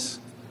holiness?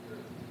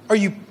 Are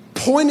you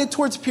pointed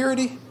towards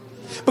purity?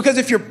 Because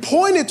if you're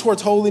pointed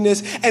towards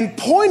holiness and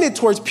pointed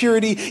towards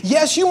purity,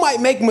 yes, you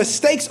might make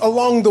mistakes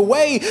along the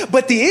way,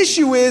 but the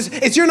issue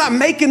is you're not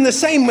making the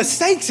same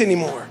mistakes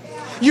anymore.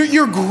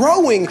 You're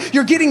growing.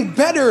 You're getting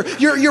better.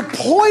 You're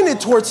pointed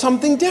towards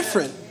something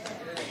different.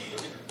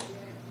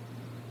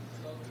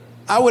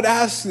 I would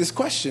ask this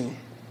question.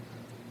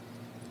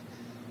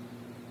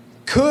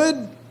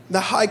 Could the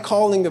high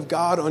calling of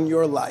God on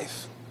your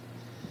life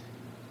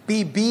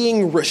be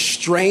being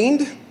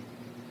restrained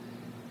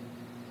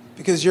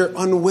because you're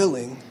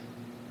unwilling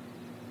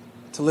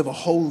to live a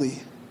holy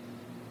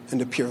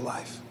and a pure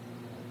life?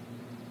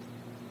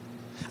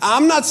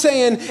 I'm not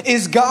saying,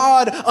 is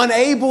God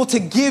unable to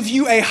give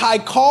you a high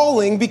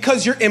calling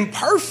because you're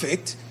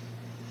imperfect?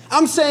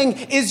 I'm saying,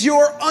 is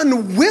your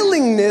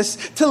unwillingness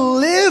to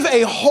live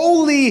a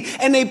holy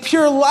and a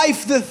pure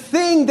life the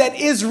thing that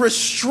is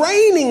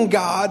restraining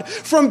God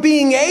from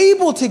being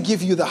able to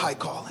give you the high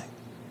calling?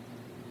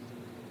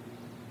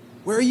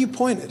 Where are you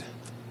pointed?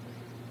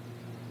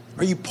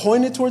 Are you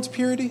pointed towards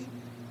purity?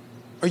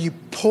 Are you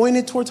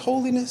pointed towards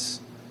holiness?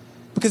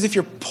 Because if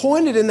you're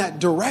pointed in that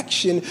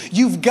direction,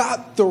 you've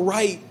got the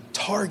right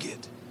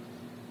target.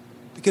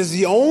 Because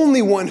the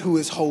only one who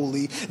is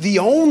holy, the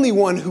only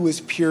one who is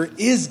pure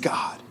is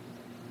God.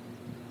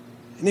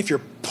 And if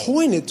you're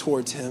pointed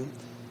towards him,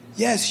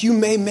 yes, you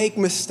may make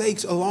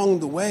mistakes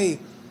along the way,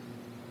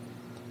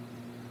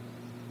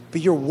 but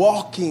you're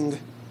walking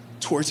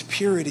towards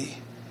purity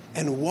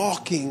and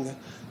walking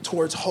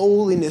towards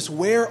holiness.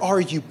 Where are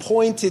you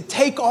pointed?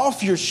 Take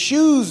off your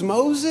shoes,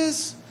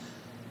 Moses.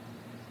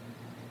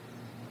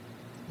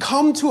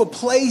 Come to a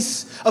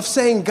place of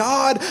saying,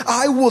 God,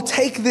 I will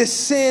take this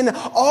sin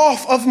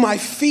off of my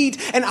feet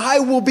and I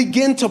will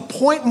begin to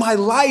point my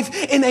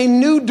life in a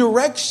new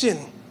direction.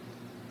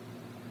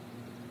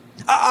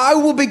 I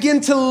will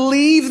begin to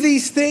leave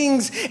these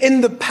things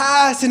in the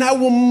past and I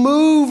will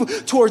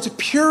move towards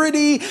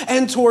purity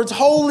and towards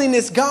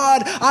holiness.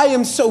 God, I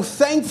am so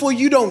thankful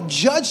you don't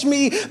judge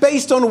me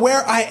based on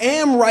where I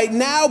am right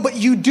now, but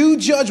you do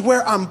judge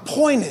where I'm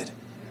pointed.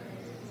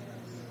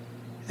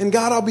 And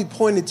God, I'll be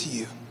pointed to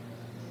you.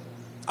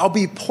 I'll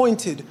be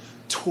pointed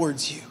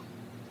towards you.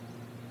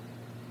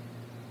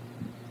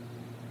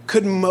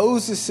 Could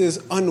Moses'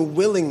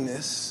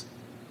 unwillingness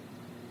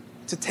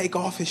to take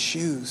off his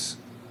shoes,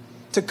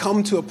 to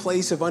come to a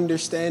place of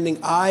understanding,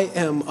 I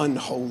am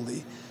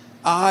unholy,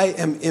 I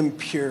am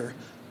impure,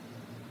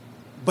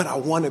 but I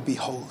want to be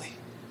holy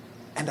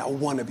and I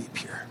want to be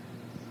pure.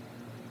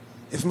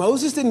 If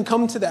Moses didn't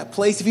come to that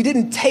place, if he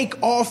didn't take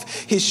off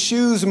his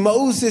shoes,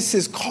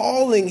 Moses'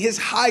 calling, his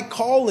high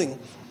calling,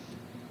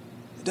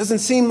 it doesn't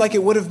seem like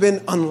it would have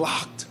been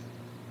unlocked.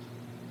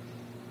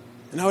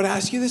 And I would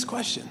ask you this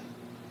question.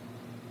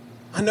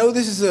 I know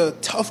this is a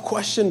tough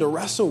question to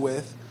wrestle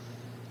with,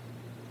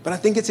 but I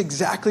think it's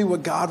exactly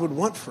what God would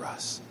want for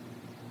us.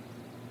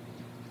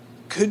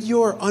 Could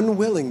your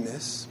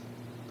unwillingness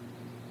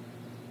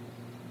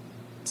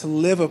to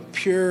live a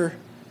pure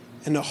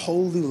and a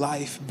holy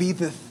life be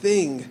the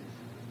thing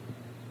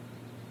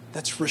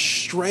that's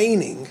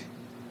restraining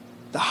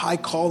the high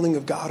calling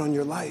of God on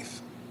your life?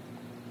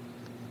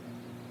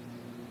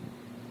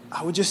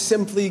 I would just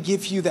simply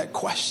give you that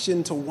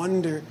question to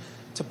wonder,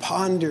 to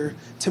ponder,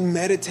 to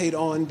meditate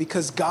on,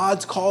 because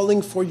God's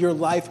calling for your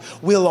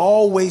life will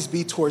always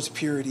be towards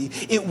purity.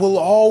 It will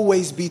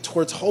always be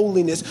towards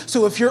holiness.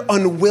 So if you're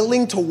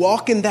unwilling to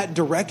walk in that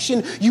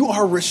direction, you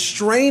are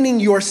restraining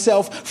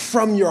yourself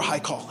from your high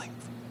calling.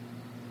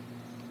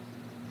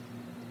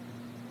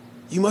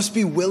 You must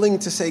be willing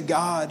to say,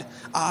 God,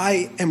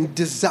 I am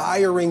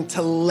desiring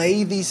to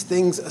lay these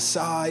things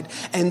aside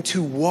and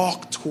to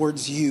walk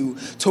towards you,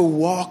 to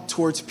walk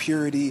towards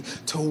purity,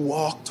 to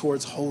walk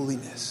towards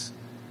holiness.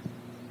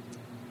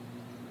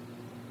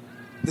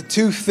 The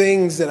two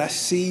things that I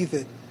see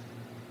that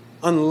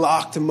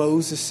unlocked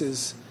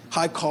Moses'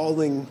 high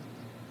calling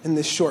in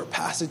this short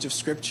passage of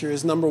Scripture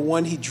is, number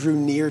one, he drew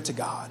near to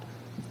God.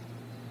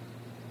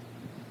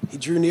 He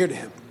drew near to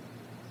him.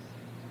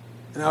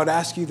 And I would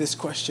ask you this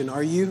question.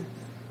 Are you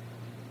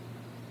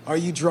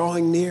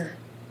drawing near?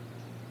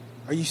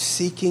 Are you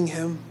seeking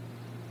him?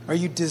 Are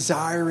you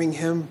desiring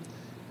him?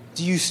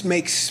 Do you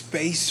make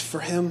space for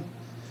him?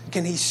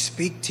 Can he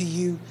speak to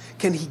you?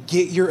 Can he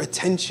get your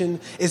attention?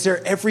 Is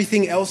there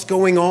everything else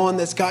going on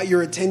that's got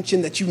your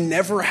attention that you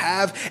never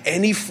have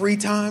any free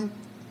time?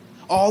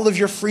 all of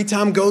your free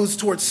time goes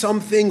towards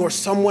something or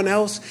someone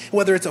else,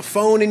 whether it's a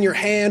phone in your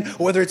hand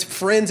or whether it's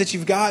friends that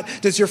you've got?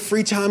 Does your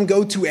free time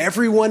go to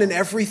everyone and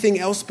everything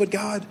else but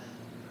God?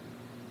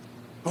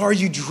 Or are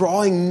you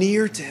drawing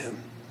near to him?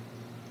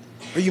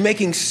 Are you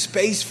making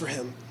space for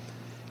him?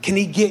 Can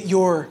he get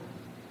your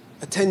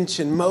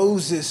attention?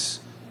 Moses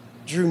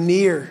drew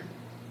near.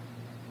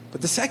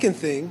 But the second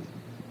thing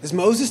is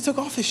Moses took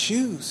off his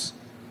shoes.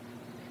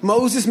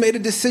 Moses made a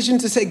decision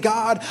to say,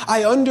 God,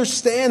 I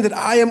understand that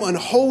I am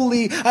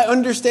unholy. I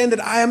understand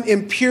that I am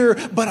impure,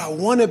 but I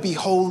want to be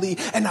holy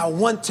and I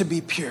want to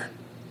be pure.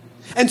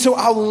 And so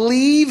I'll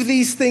leave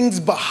these things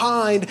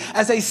behind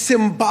as a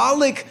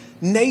symbolic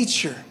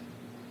nature.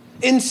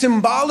 In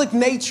symbolic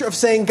nature of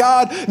saying,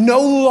 God, no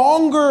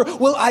longer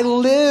will I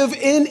live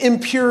in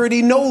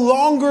impurity. No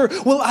longer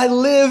will I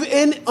live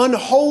in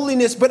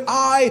unholiness, but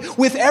I,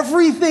 with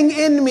everything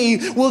in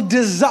me, will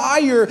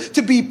desire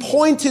to be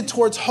pointed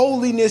towards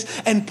holiness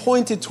and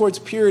pointed towards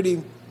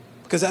purity,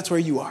 because that's where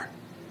you are.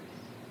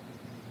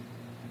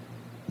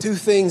 Two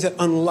things that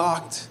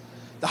unlocked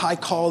the high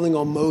calling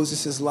on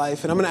Moses'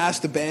 life. And I'm going to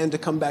ask the band to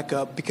come back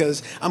up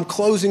because I'm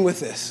closing with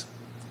this.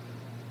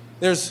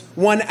 There's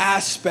one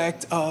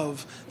aspect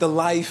of the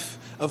life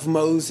of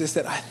Moses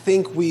that I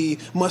think we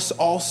must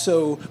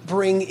also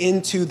bring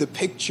into the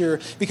picture,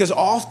 because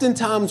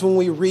oftentimes when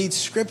we read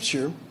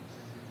scripture,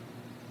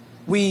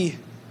 we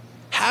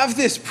have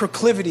this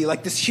proclivity,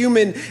 like this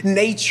human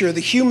nature,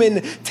 the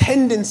human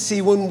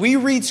tendency when we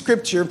read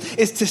scripture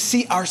is to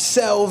see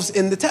ourselves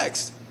in the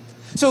text.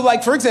 So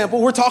like, for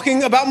example, we're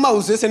talking about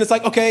Moses and it's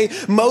like, okay,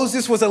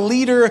 Moses was a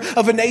leader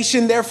of a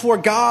nation. Therefore,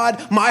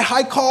 God, my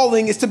high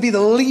calling is to be the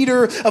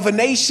leader of a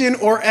nation,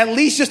 or at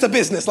least just a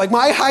business. Like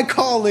my high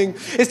calling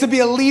is to be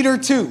a leader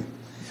too.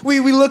 We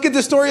look at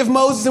the story of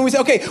Moses and we say,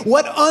 okay,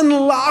 what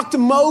unlocked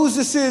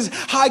Moses'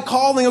 high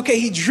calling? Okay,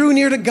 he drew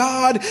near to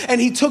God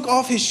and he took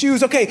off his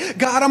shoes. Okay,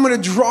 God, I'm going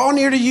to draw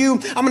near to you.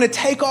 I'm going to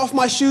take off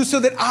my shoes so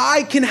that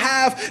I can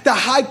have the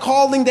high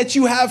calling that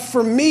you have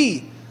for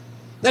me.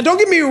 Now, don't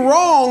get me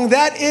wrong,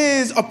 that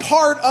is a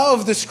part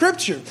of the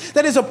scripture.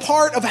 That is a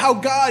part of how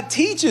God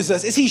teaches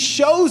us, is he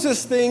shows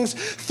us things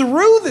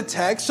through the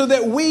text so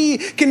that we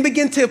can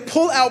begin to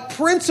pull out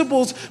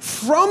principles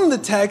from the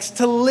text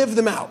to live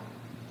them out.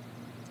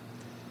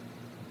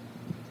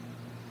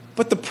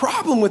 But the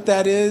problem with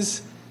that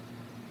is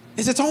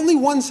it's only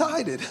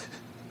one-sided.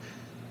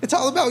 It's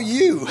all about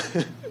you.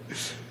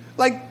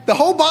 Like the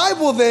whole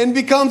Bible then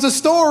becomes a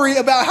story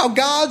about how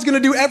God's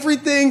going to do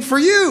everything for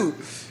you.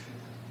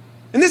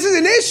 And this is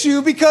an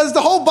issue because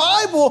the whole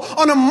Bible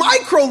on a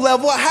micro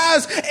level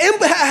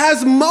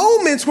has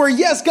moments where,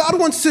 yes, God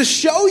wants to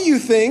show you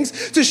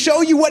things, to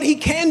show you what he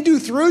can do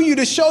through you,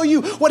 to show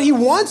you what he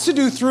wants to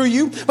do through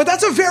you. But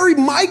that's a very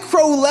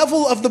micro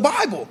level of the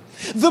Bible.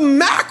 The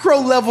macro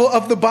level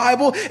of the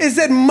Bible is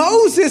that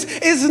Moses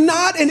is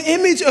not an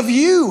image of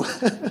you.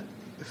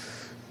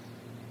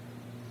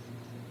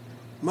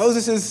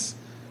 Moses is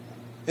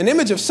an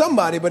image of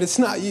somebody, but it's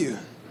not you.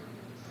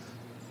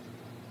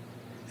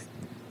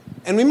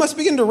 And we must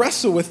begin to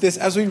wrestle with this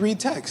as we read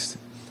text,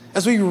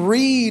 as we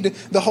read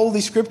the Holy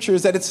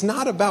Scriptures, that it's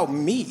not about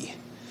me.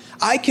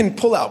 I can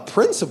pull out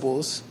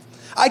principles.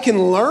 I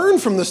can learn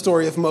from the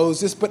story of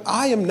Moses, but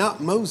I am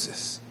not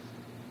Moses.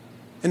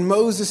 And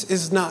Moses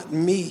is not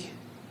me.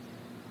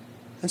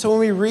 And so when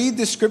we read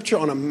this scripture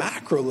on a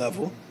macro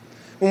level,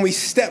 when we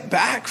step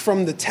back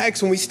from the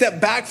text, when we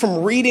step back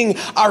from reading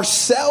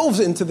ourselves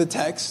into the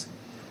text,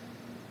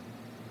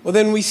 well,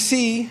 then we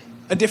see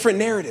a different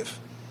narrative.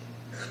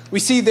 We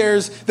see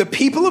there's the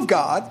people of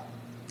God,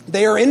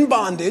 they are in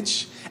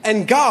bondage,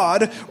 and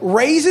God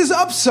raises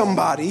up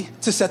somebody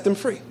to set them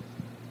free.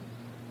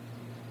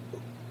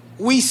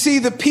 We see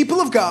the people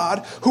of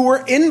God who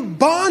are in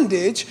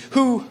bondage,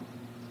 who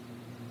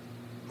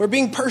are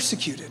being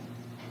persecuted.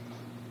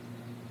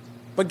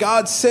 But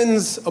God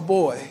sends a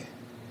boy,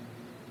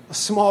 a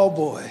small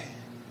boy,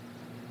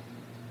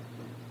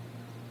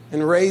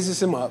 and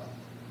raises him up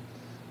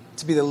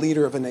to be the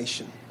leader of a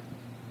nation.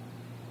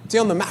 See,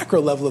 on the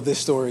macro level of this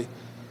story,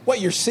 what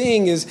you're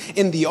seeing is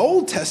in the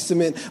Old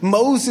Testament,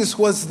 Moses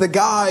was the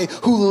guy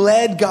who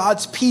led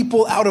God's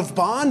people out of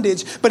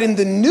bondage. But in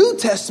the New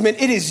Testament,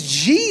 it is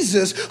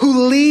Jesus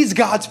who leads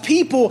God's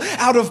people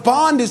out of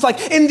bondage.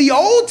 Like in the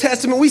Old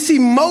Testament, we see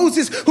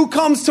Moses who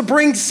comes to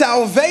bring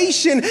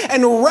salvation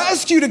and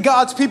rescue to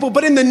God's people.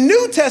 But in the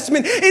New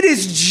Testament, it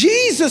is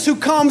Jesus who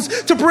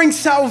comes to bring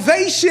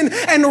salvation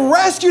and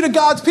rescue to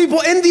God's people.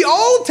 In the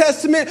Old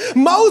Testament,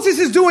 Moses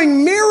is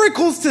doing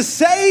miracles to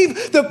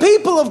save the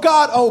people of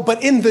God. Oh,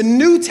 but in the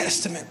New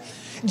Testament,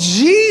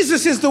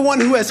 Jesus is the one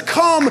who has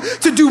come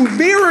to do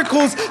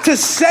miracles to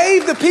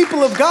save the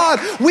people of God.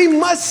 We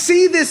must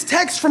see this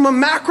text from a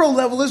macro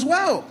level as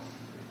well.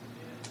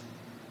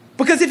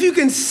 Because if you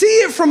can see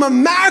it from a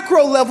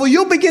macro level,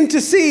 you'll begin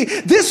to see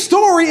this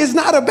story is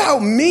not about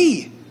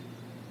me.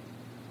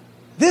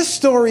 This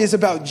story is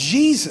about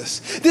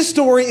Jesus. This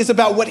story is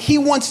about what he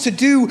wants to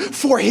do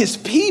for his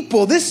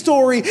people. This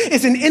story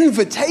is an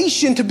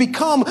invitation to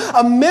become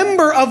a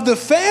member of the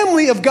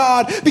family of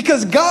God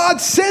because God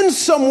sends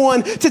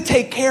someone to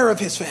take care of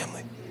his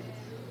family.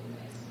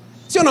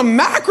 See, on a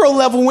macro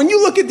level, when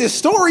you look at this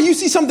story, you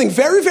see something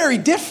very, very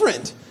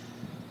different.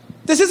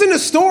 This isn't a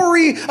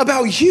story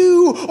about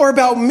you or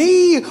about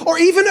me or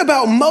even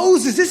about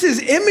Moses. This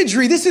is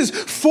imagery. This is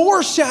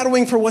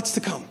foreshadowing for what's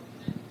to come.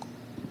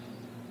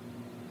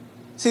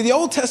 See, the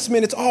Old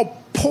Testament, it's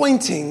all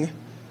pointing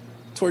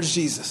towards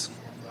Jesus.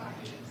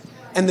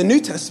 And the New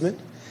Testament,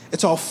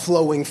 it's all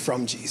flowing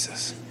from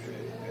Jesus.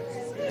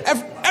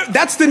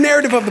 That's the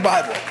narrative of the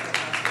Bible.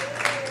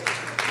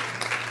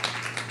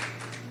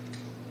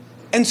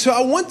 And so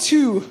I want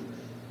to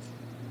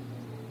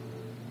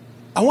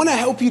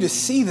help you to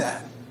see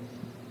that.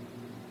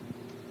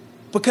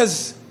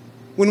 Because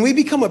when we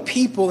become a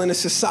people in a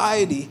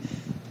society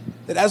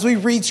that as we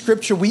read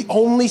scripture, we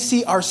only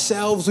see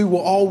ourselves, we will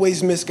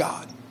always miss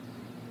God.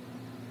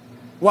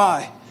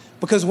 Why?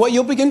 Because what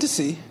you'll begin to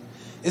see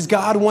is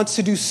God wants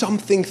to do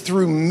something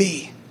through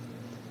me.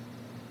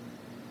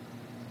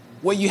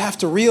 What you have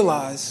to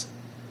realize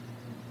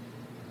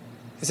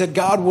is that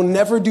God will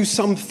never do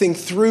something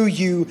through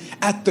you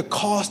at the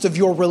cost of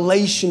your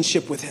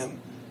relationship with him,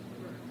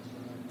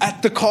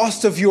 at the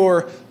cost of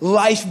your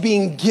life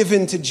being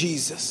given to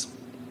Jesus.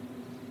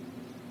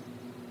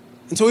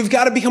 And so we've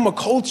got to become a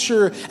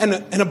culture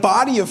and a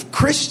body of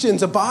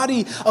Christians, a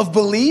body of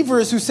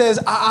believers who says,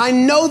 I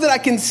know that I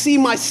can see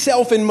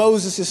myself in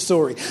Moses'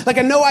 story. Like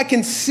I know I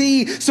can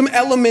see some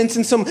elements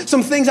and some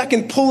things I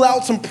can pull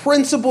out, some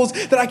principles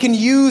that I can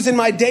use in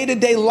my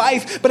day-to-day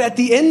life. But at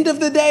the end of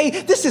the day,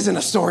 this isn't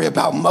a story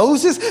about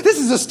Moses. This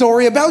is a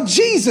story about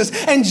Jesus.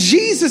 And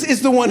Jesus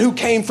is the one who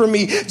came for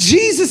me.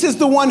 Jesus is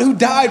the one who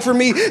died for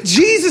me.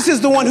 Jesus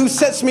is the one who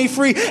sets me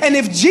free. And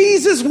if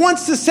Jesus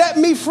wants to set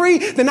me free,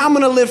 then I'm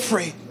going to live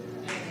free.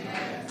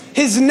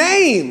 His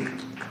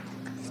name,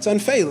 it's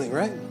unfailing,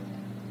 right?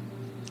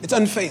 It's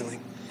unfailing.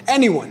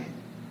 Anyone,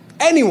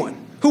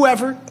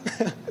 whoever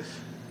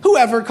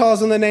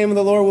calls on the name of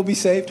the Lord will be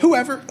saved.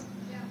 Whoever,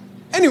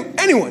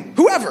 anyone,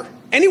 whoever,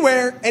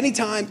 anywhere,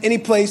 anytime, any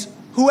place,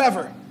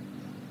 whoever.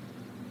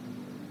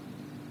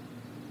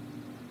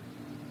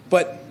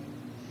 But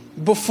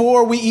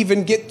before we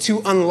even get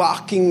to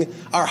unlocking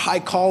our high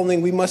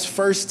calling, we must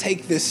first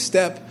take this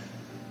step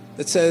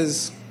that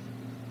says,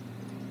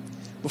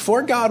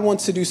 before God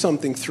wants to do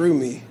something through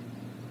me,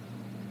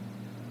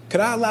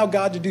 could I allow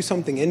God to do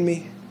something in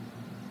me?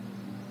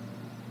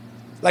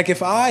 Like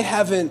if I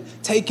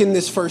haven't taken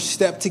this first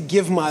step to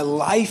give my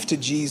life to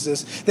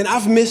Jesus, then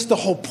I've missed the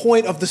whole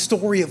point of the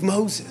story of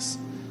Moses.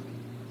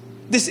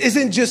 This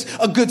isn't just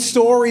a good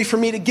story for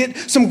me to get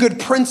some good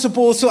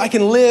principles so I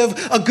can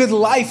live a good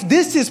life.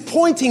 This is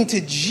pointing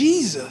to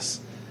Jesus.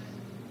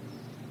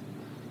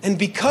 And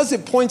because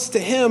it points to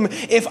him,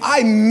 if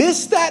I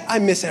miss that, I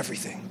miss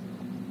everything.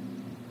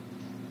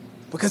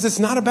 Because it's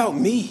not about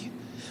me.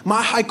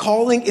 My high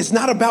calling is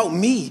not about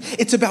me.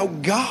 It's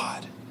about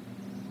God.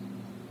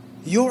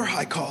 Your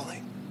high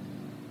calling.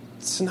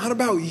 It's not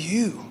about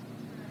you.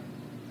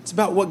 It's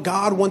about what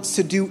God wants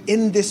to do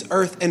in this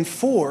earth and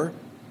for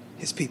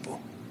his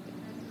people.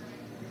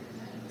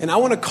 And I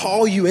want to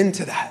call you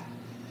into that.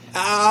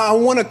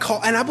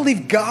 And I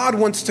believe God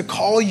wants to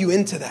call you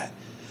into that.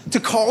 To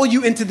call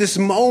you into this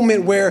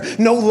moment where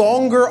no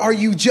longer are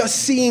you just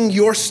seeing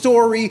your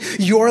story,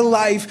 your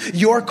life,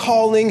 your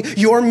calling,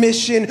 your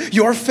mission,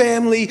 your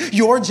family,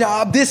 your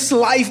job. This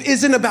life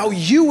isn't about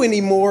you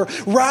anymore.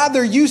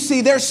 Rather, you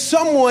see there's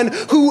someone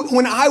who,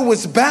 when I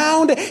was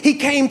bound, he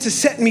came to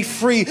set me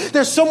free.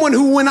 There's someone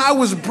who, when I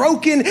was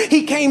broken,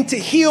 he came to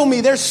heal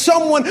me. There's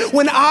someone,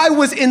 when I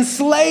was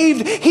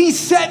enslaved, he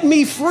set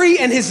me free,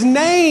 and his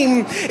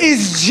name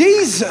is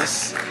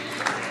Jesus.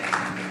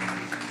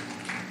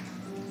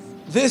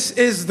 This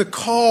is the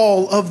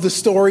call of the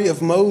story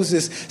of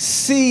Moses.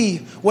 See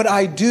what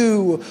I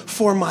do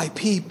for my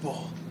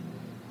people.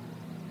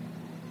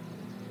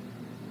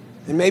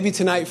 And maybe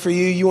tonight for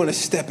you, you want to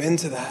step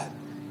into that.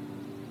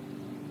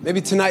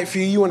 Maybe tonight for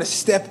you, you want to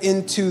step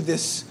into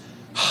this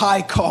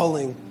high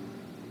calling.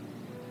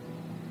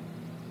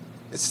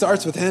 It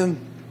starts with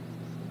him.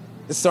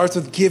 It starts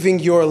with giving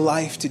your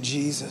life to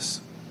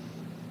Jesus.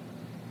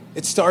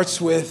 It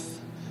starts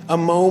with a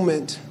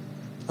moment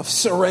of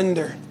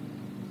surrender.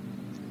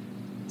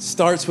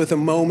 Starts with a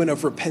moment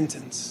of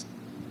repentance.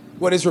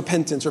 What is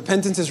repentance?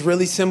 Repentance is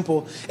really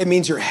simple. It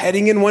means you're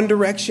heading in one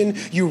direction.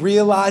 You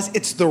realize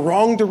it's the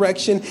wrong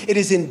direction. It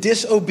is in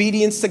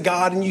disobedience to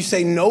God. And you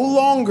say, no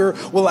longer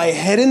will I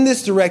head in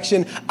this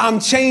direction. I'm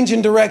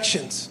changing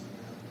directions.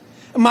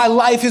 My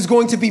life is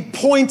going to be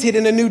pointed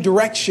in a new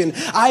direction.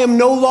 I am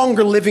no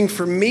longer living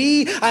for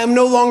me. I am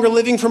no longer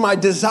living for my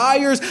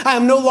desires. I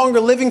am no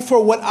longer living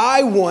for what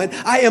I want.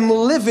 I am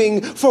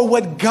living for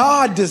what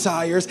God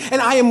desires,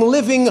 and I am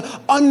living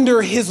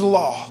under his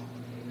law.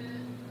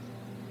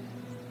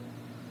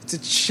 It's a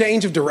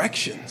change of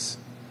directions.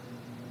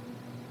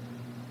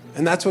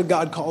 And that's what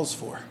God calls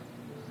for.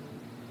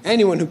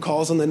 Anyone who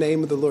calls on the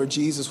name of the Lord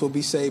Jesus will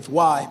be saved.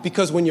 Why?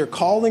 Because when you're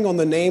calling on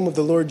the name of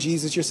the Lord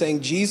Jesus, you're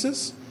saying,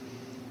 Jesus,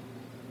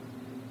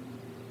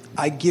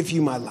 I give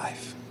you my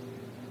life.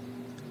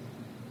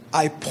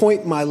 I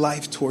point my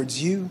life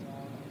towards you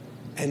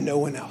and no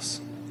one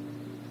else.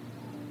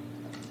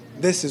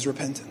 This is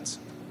repentance.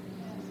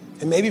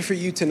 And maybe for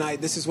you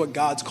tonight, this is what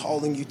God's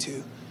calling you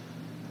to.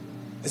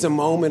 Is a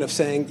moment of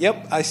saying,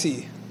 yep, I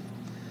see.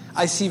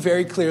 I see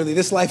very clearly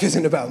this life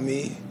isn't about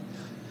me.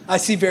 I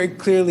see very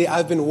clearly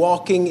I've been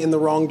walking in the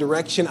wrong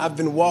direction. I've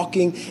been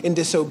walking in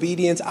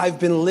disobedience. I've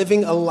been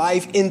living a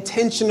life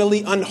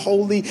intentionally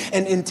unholy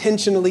and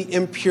intentionally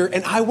impure.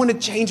 And I want to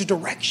change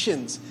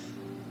directions.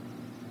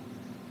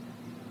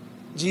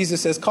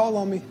 Jesus says, call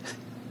on me.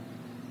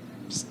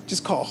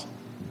 Just call.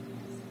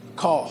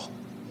 Call.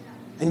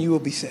 And you will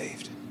be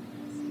saved.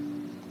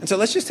 And so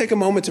let's just take a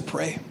moment to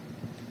pray.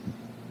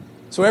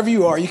 So wherever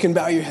you are, you can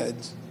bow your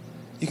heads.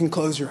 You can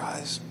close your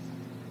eyes.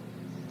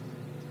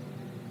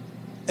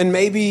 And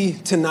maybe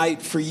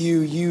tonight for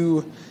you,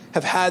 you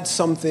have had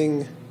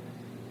something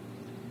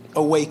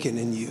awaken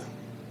in you.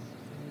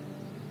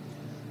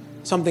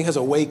 Something has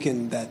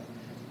awakened that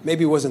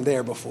maybe wasn't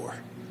there before.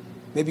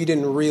 Maybe you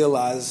didn't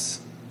realize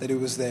that it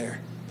was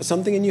there. But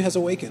something in you has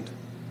awakened.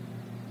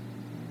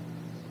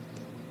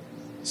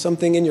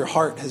 Something in your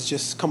heart has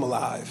just come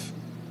alive.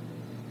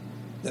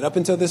 That up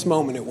until this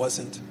moment, it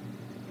wasn't.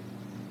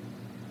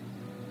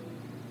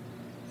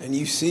 And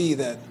you see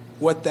that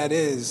what that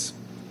is,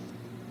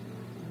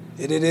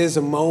 it is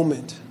a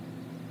moment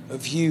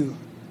of you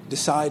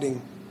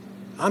deciding,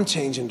 I'm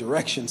changing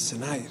directions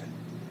tonight.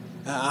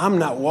 I'm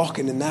not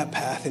walking in that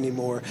path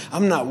anymore.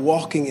 I'm not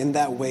walking in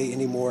that way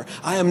anymore.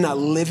 I am not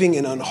living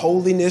in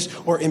unholiness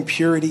or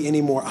impurity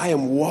anymore. I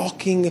am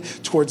walking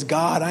towards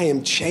God. I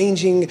am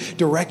changing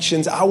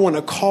directions. I want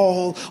to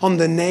call on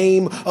the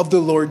name of the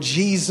Lord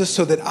Jesus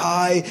so that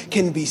I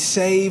can be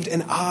saved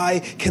and I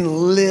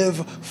can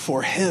live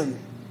for him.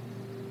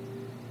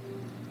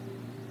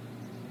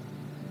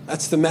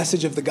 That's the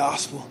message of the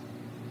gospel.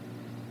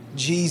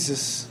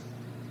 Jesus,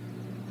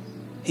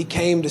 he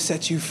came to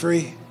set you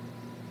free.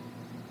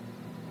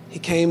 He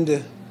came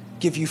to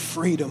give you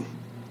freedom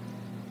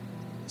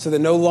so that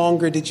no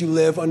longer did you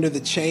live under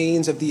the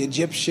chains of the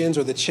Egyptians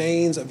or the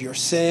chains of your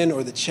sin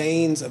or the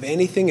chains of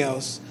anything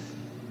else,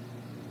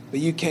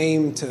 but you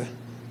came to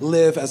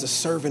live as a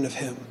servant of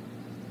him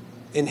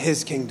in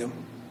his kingdom,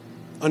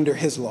 under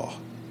his law.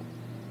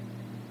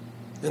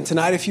 And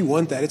tonight, if you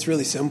want that, it's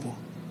really simple.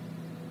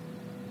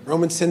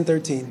 Romans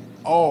 10:13,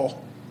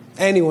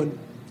 anyone,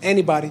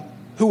 anybody,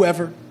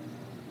 whoever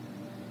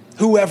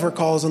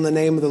calls on the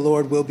name of the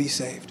Lord will be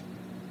saved.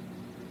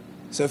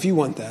 So if you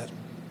want that,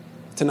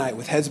 tonight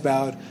with heads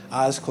bowed,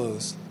 eyes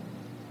closed,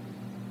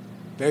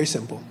 very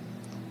simple.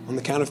 On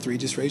the count of 3,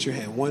 just raise your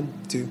hand. 1,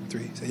 2,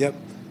 3. Say, yep,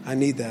 I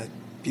need that.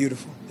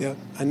 Beautiful. Yep,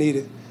 I need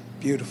it.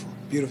 Beautiful.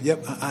 Beautiful.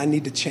 Yep, I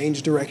need to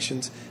change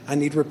directions. I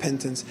need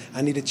repentance.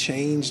 I need to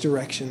change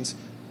directions.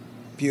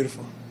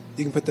 Beautiful.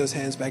 You can put those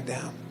hands back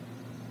down.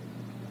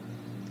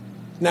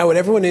 Now, would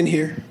everyone in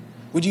here,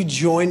 would you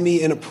join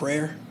me in a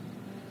prayer?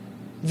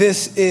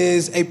 This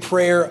is a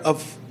prayer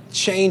of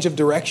change of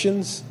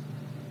directions.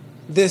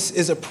 This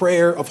is a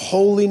prayer of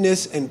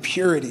holiness and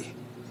purity.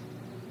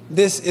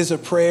 This is a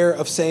prayer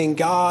of saying,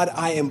 God,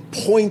 I am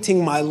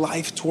pointing my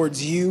life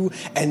towards you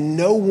and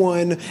no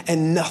one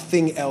and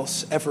nothing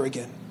else ever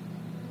again.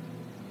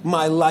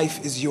 My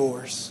life is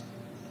yours.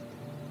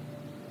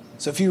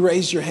 So if you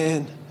raise your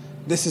hand,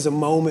 this is a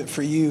moment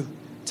for you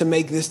to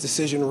make this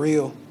decision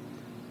real.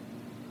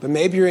 But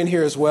maybe you're in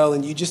here as well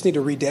and you just need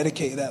to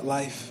rededicate that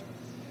life.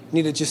 You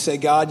need to just say,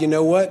 God, you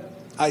know what?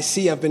 I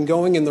see I've been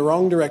going in the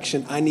wrong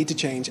direction. I need to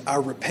change. I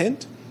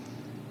repent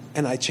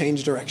and I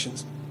change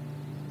directions.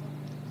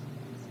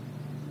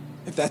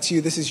 If that's you,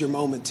 this is your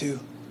moment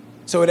too.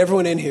 So with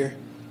everyone in here,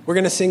 we're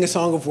going to sing a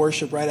song of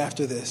worship right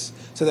after this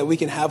so that we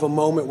can have a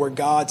moment where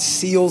God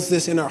seals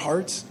this in our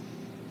hearts.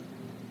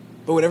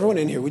 But with everyone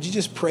in here, would you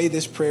just pray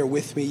this prayer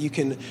with me? You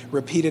can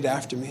repeat it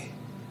after me.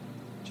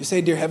 Just say,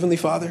 Dear Heavenly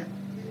Father,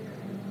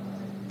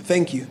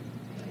 thank you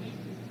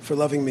for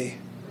loving me.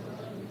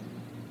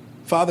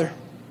 Father,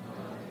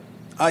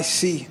 I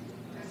see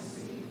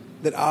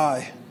that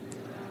I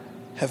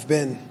have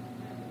been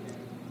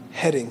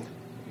heading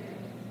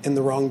in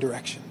the wrong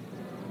direction.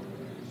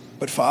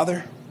 But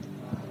Father,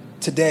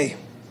 today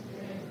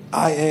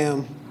I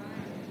am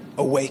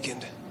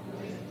awakened.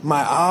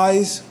 My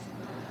eyes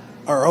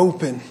are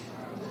open.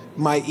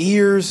 My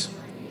ears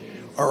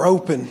are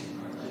open.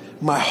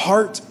 My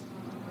heart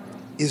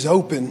is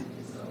open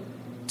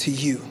to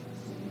you.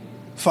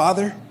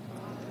 Father,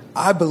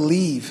 I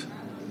believe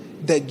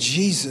that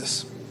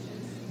Jesus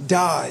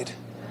died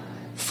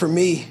for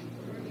me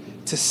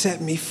to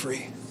set me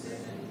free.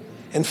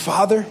 And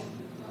Father,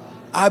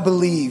 I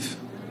believe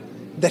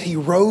that he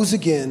rose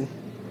again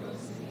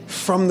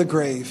from the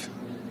grave.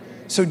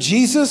 So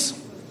Jesus,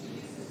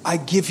 I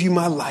give you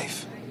my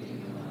life.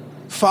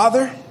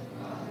 Father,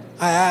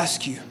 I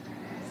ask you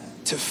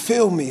to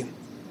fill me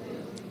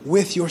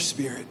with your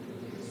Spirit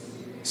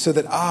so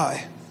that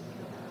I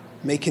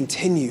may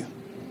continue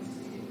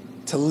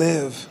to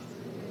live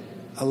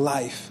a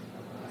life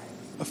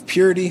of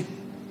purity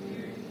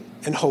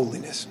and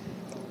holiness.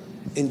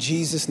 In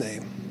Jesus'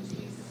 name,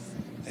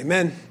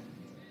 amen.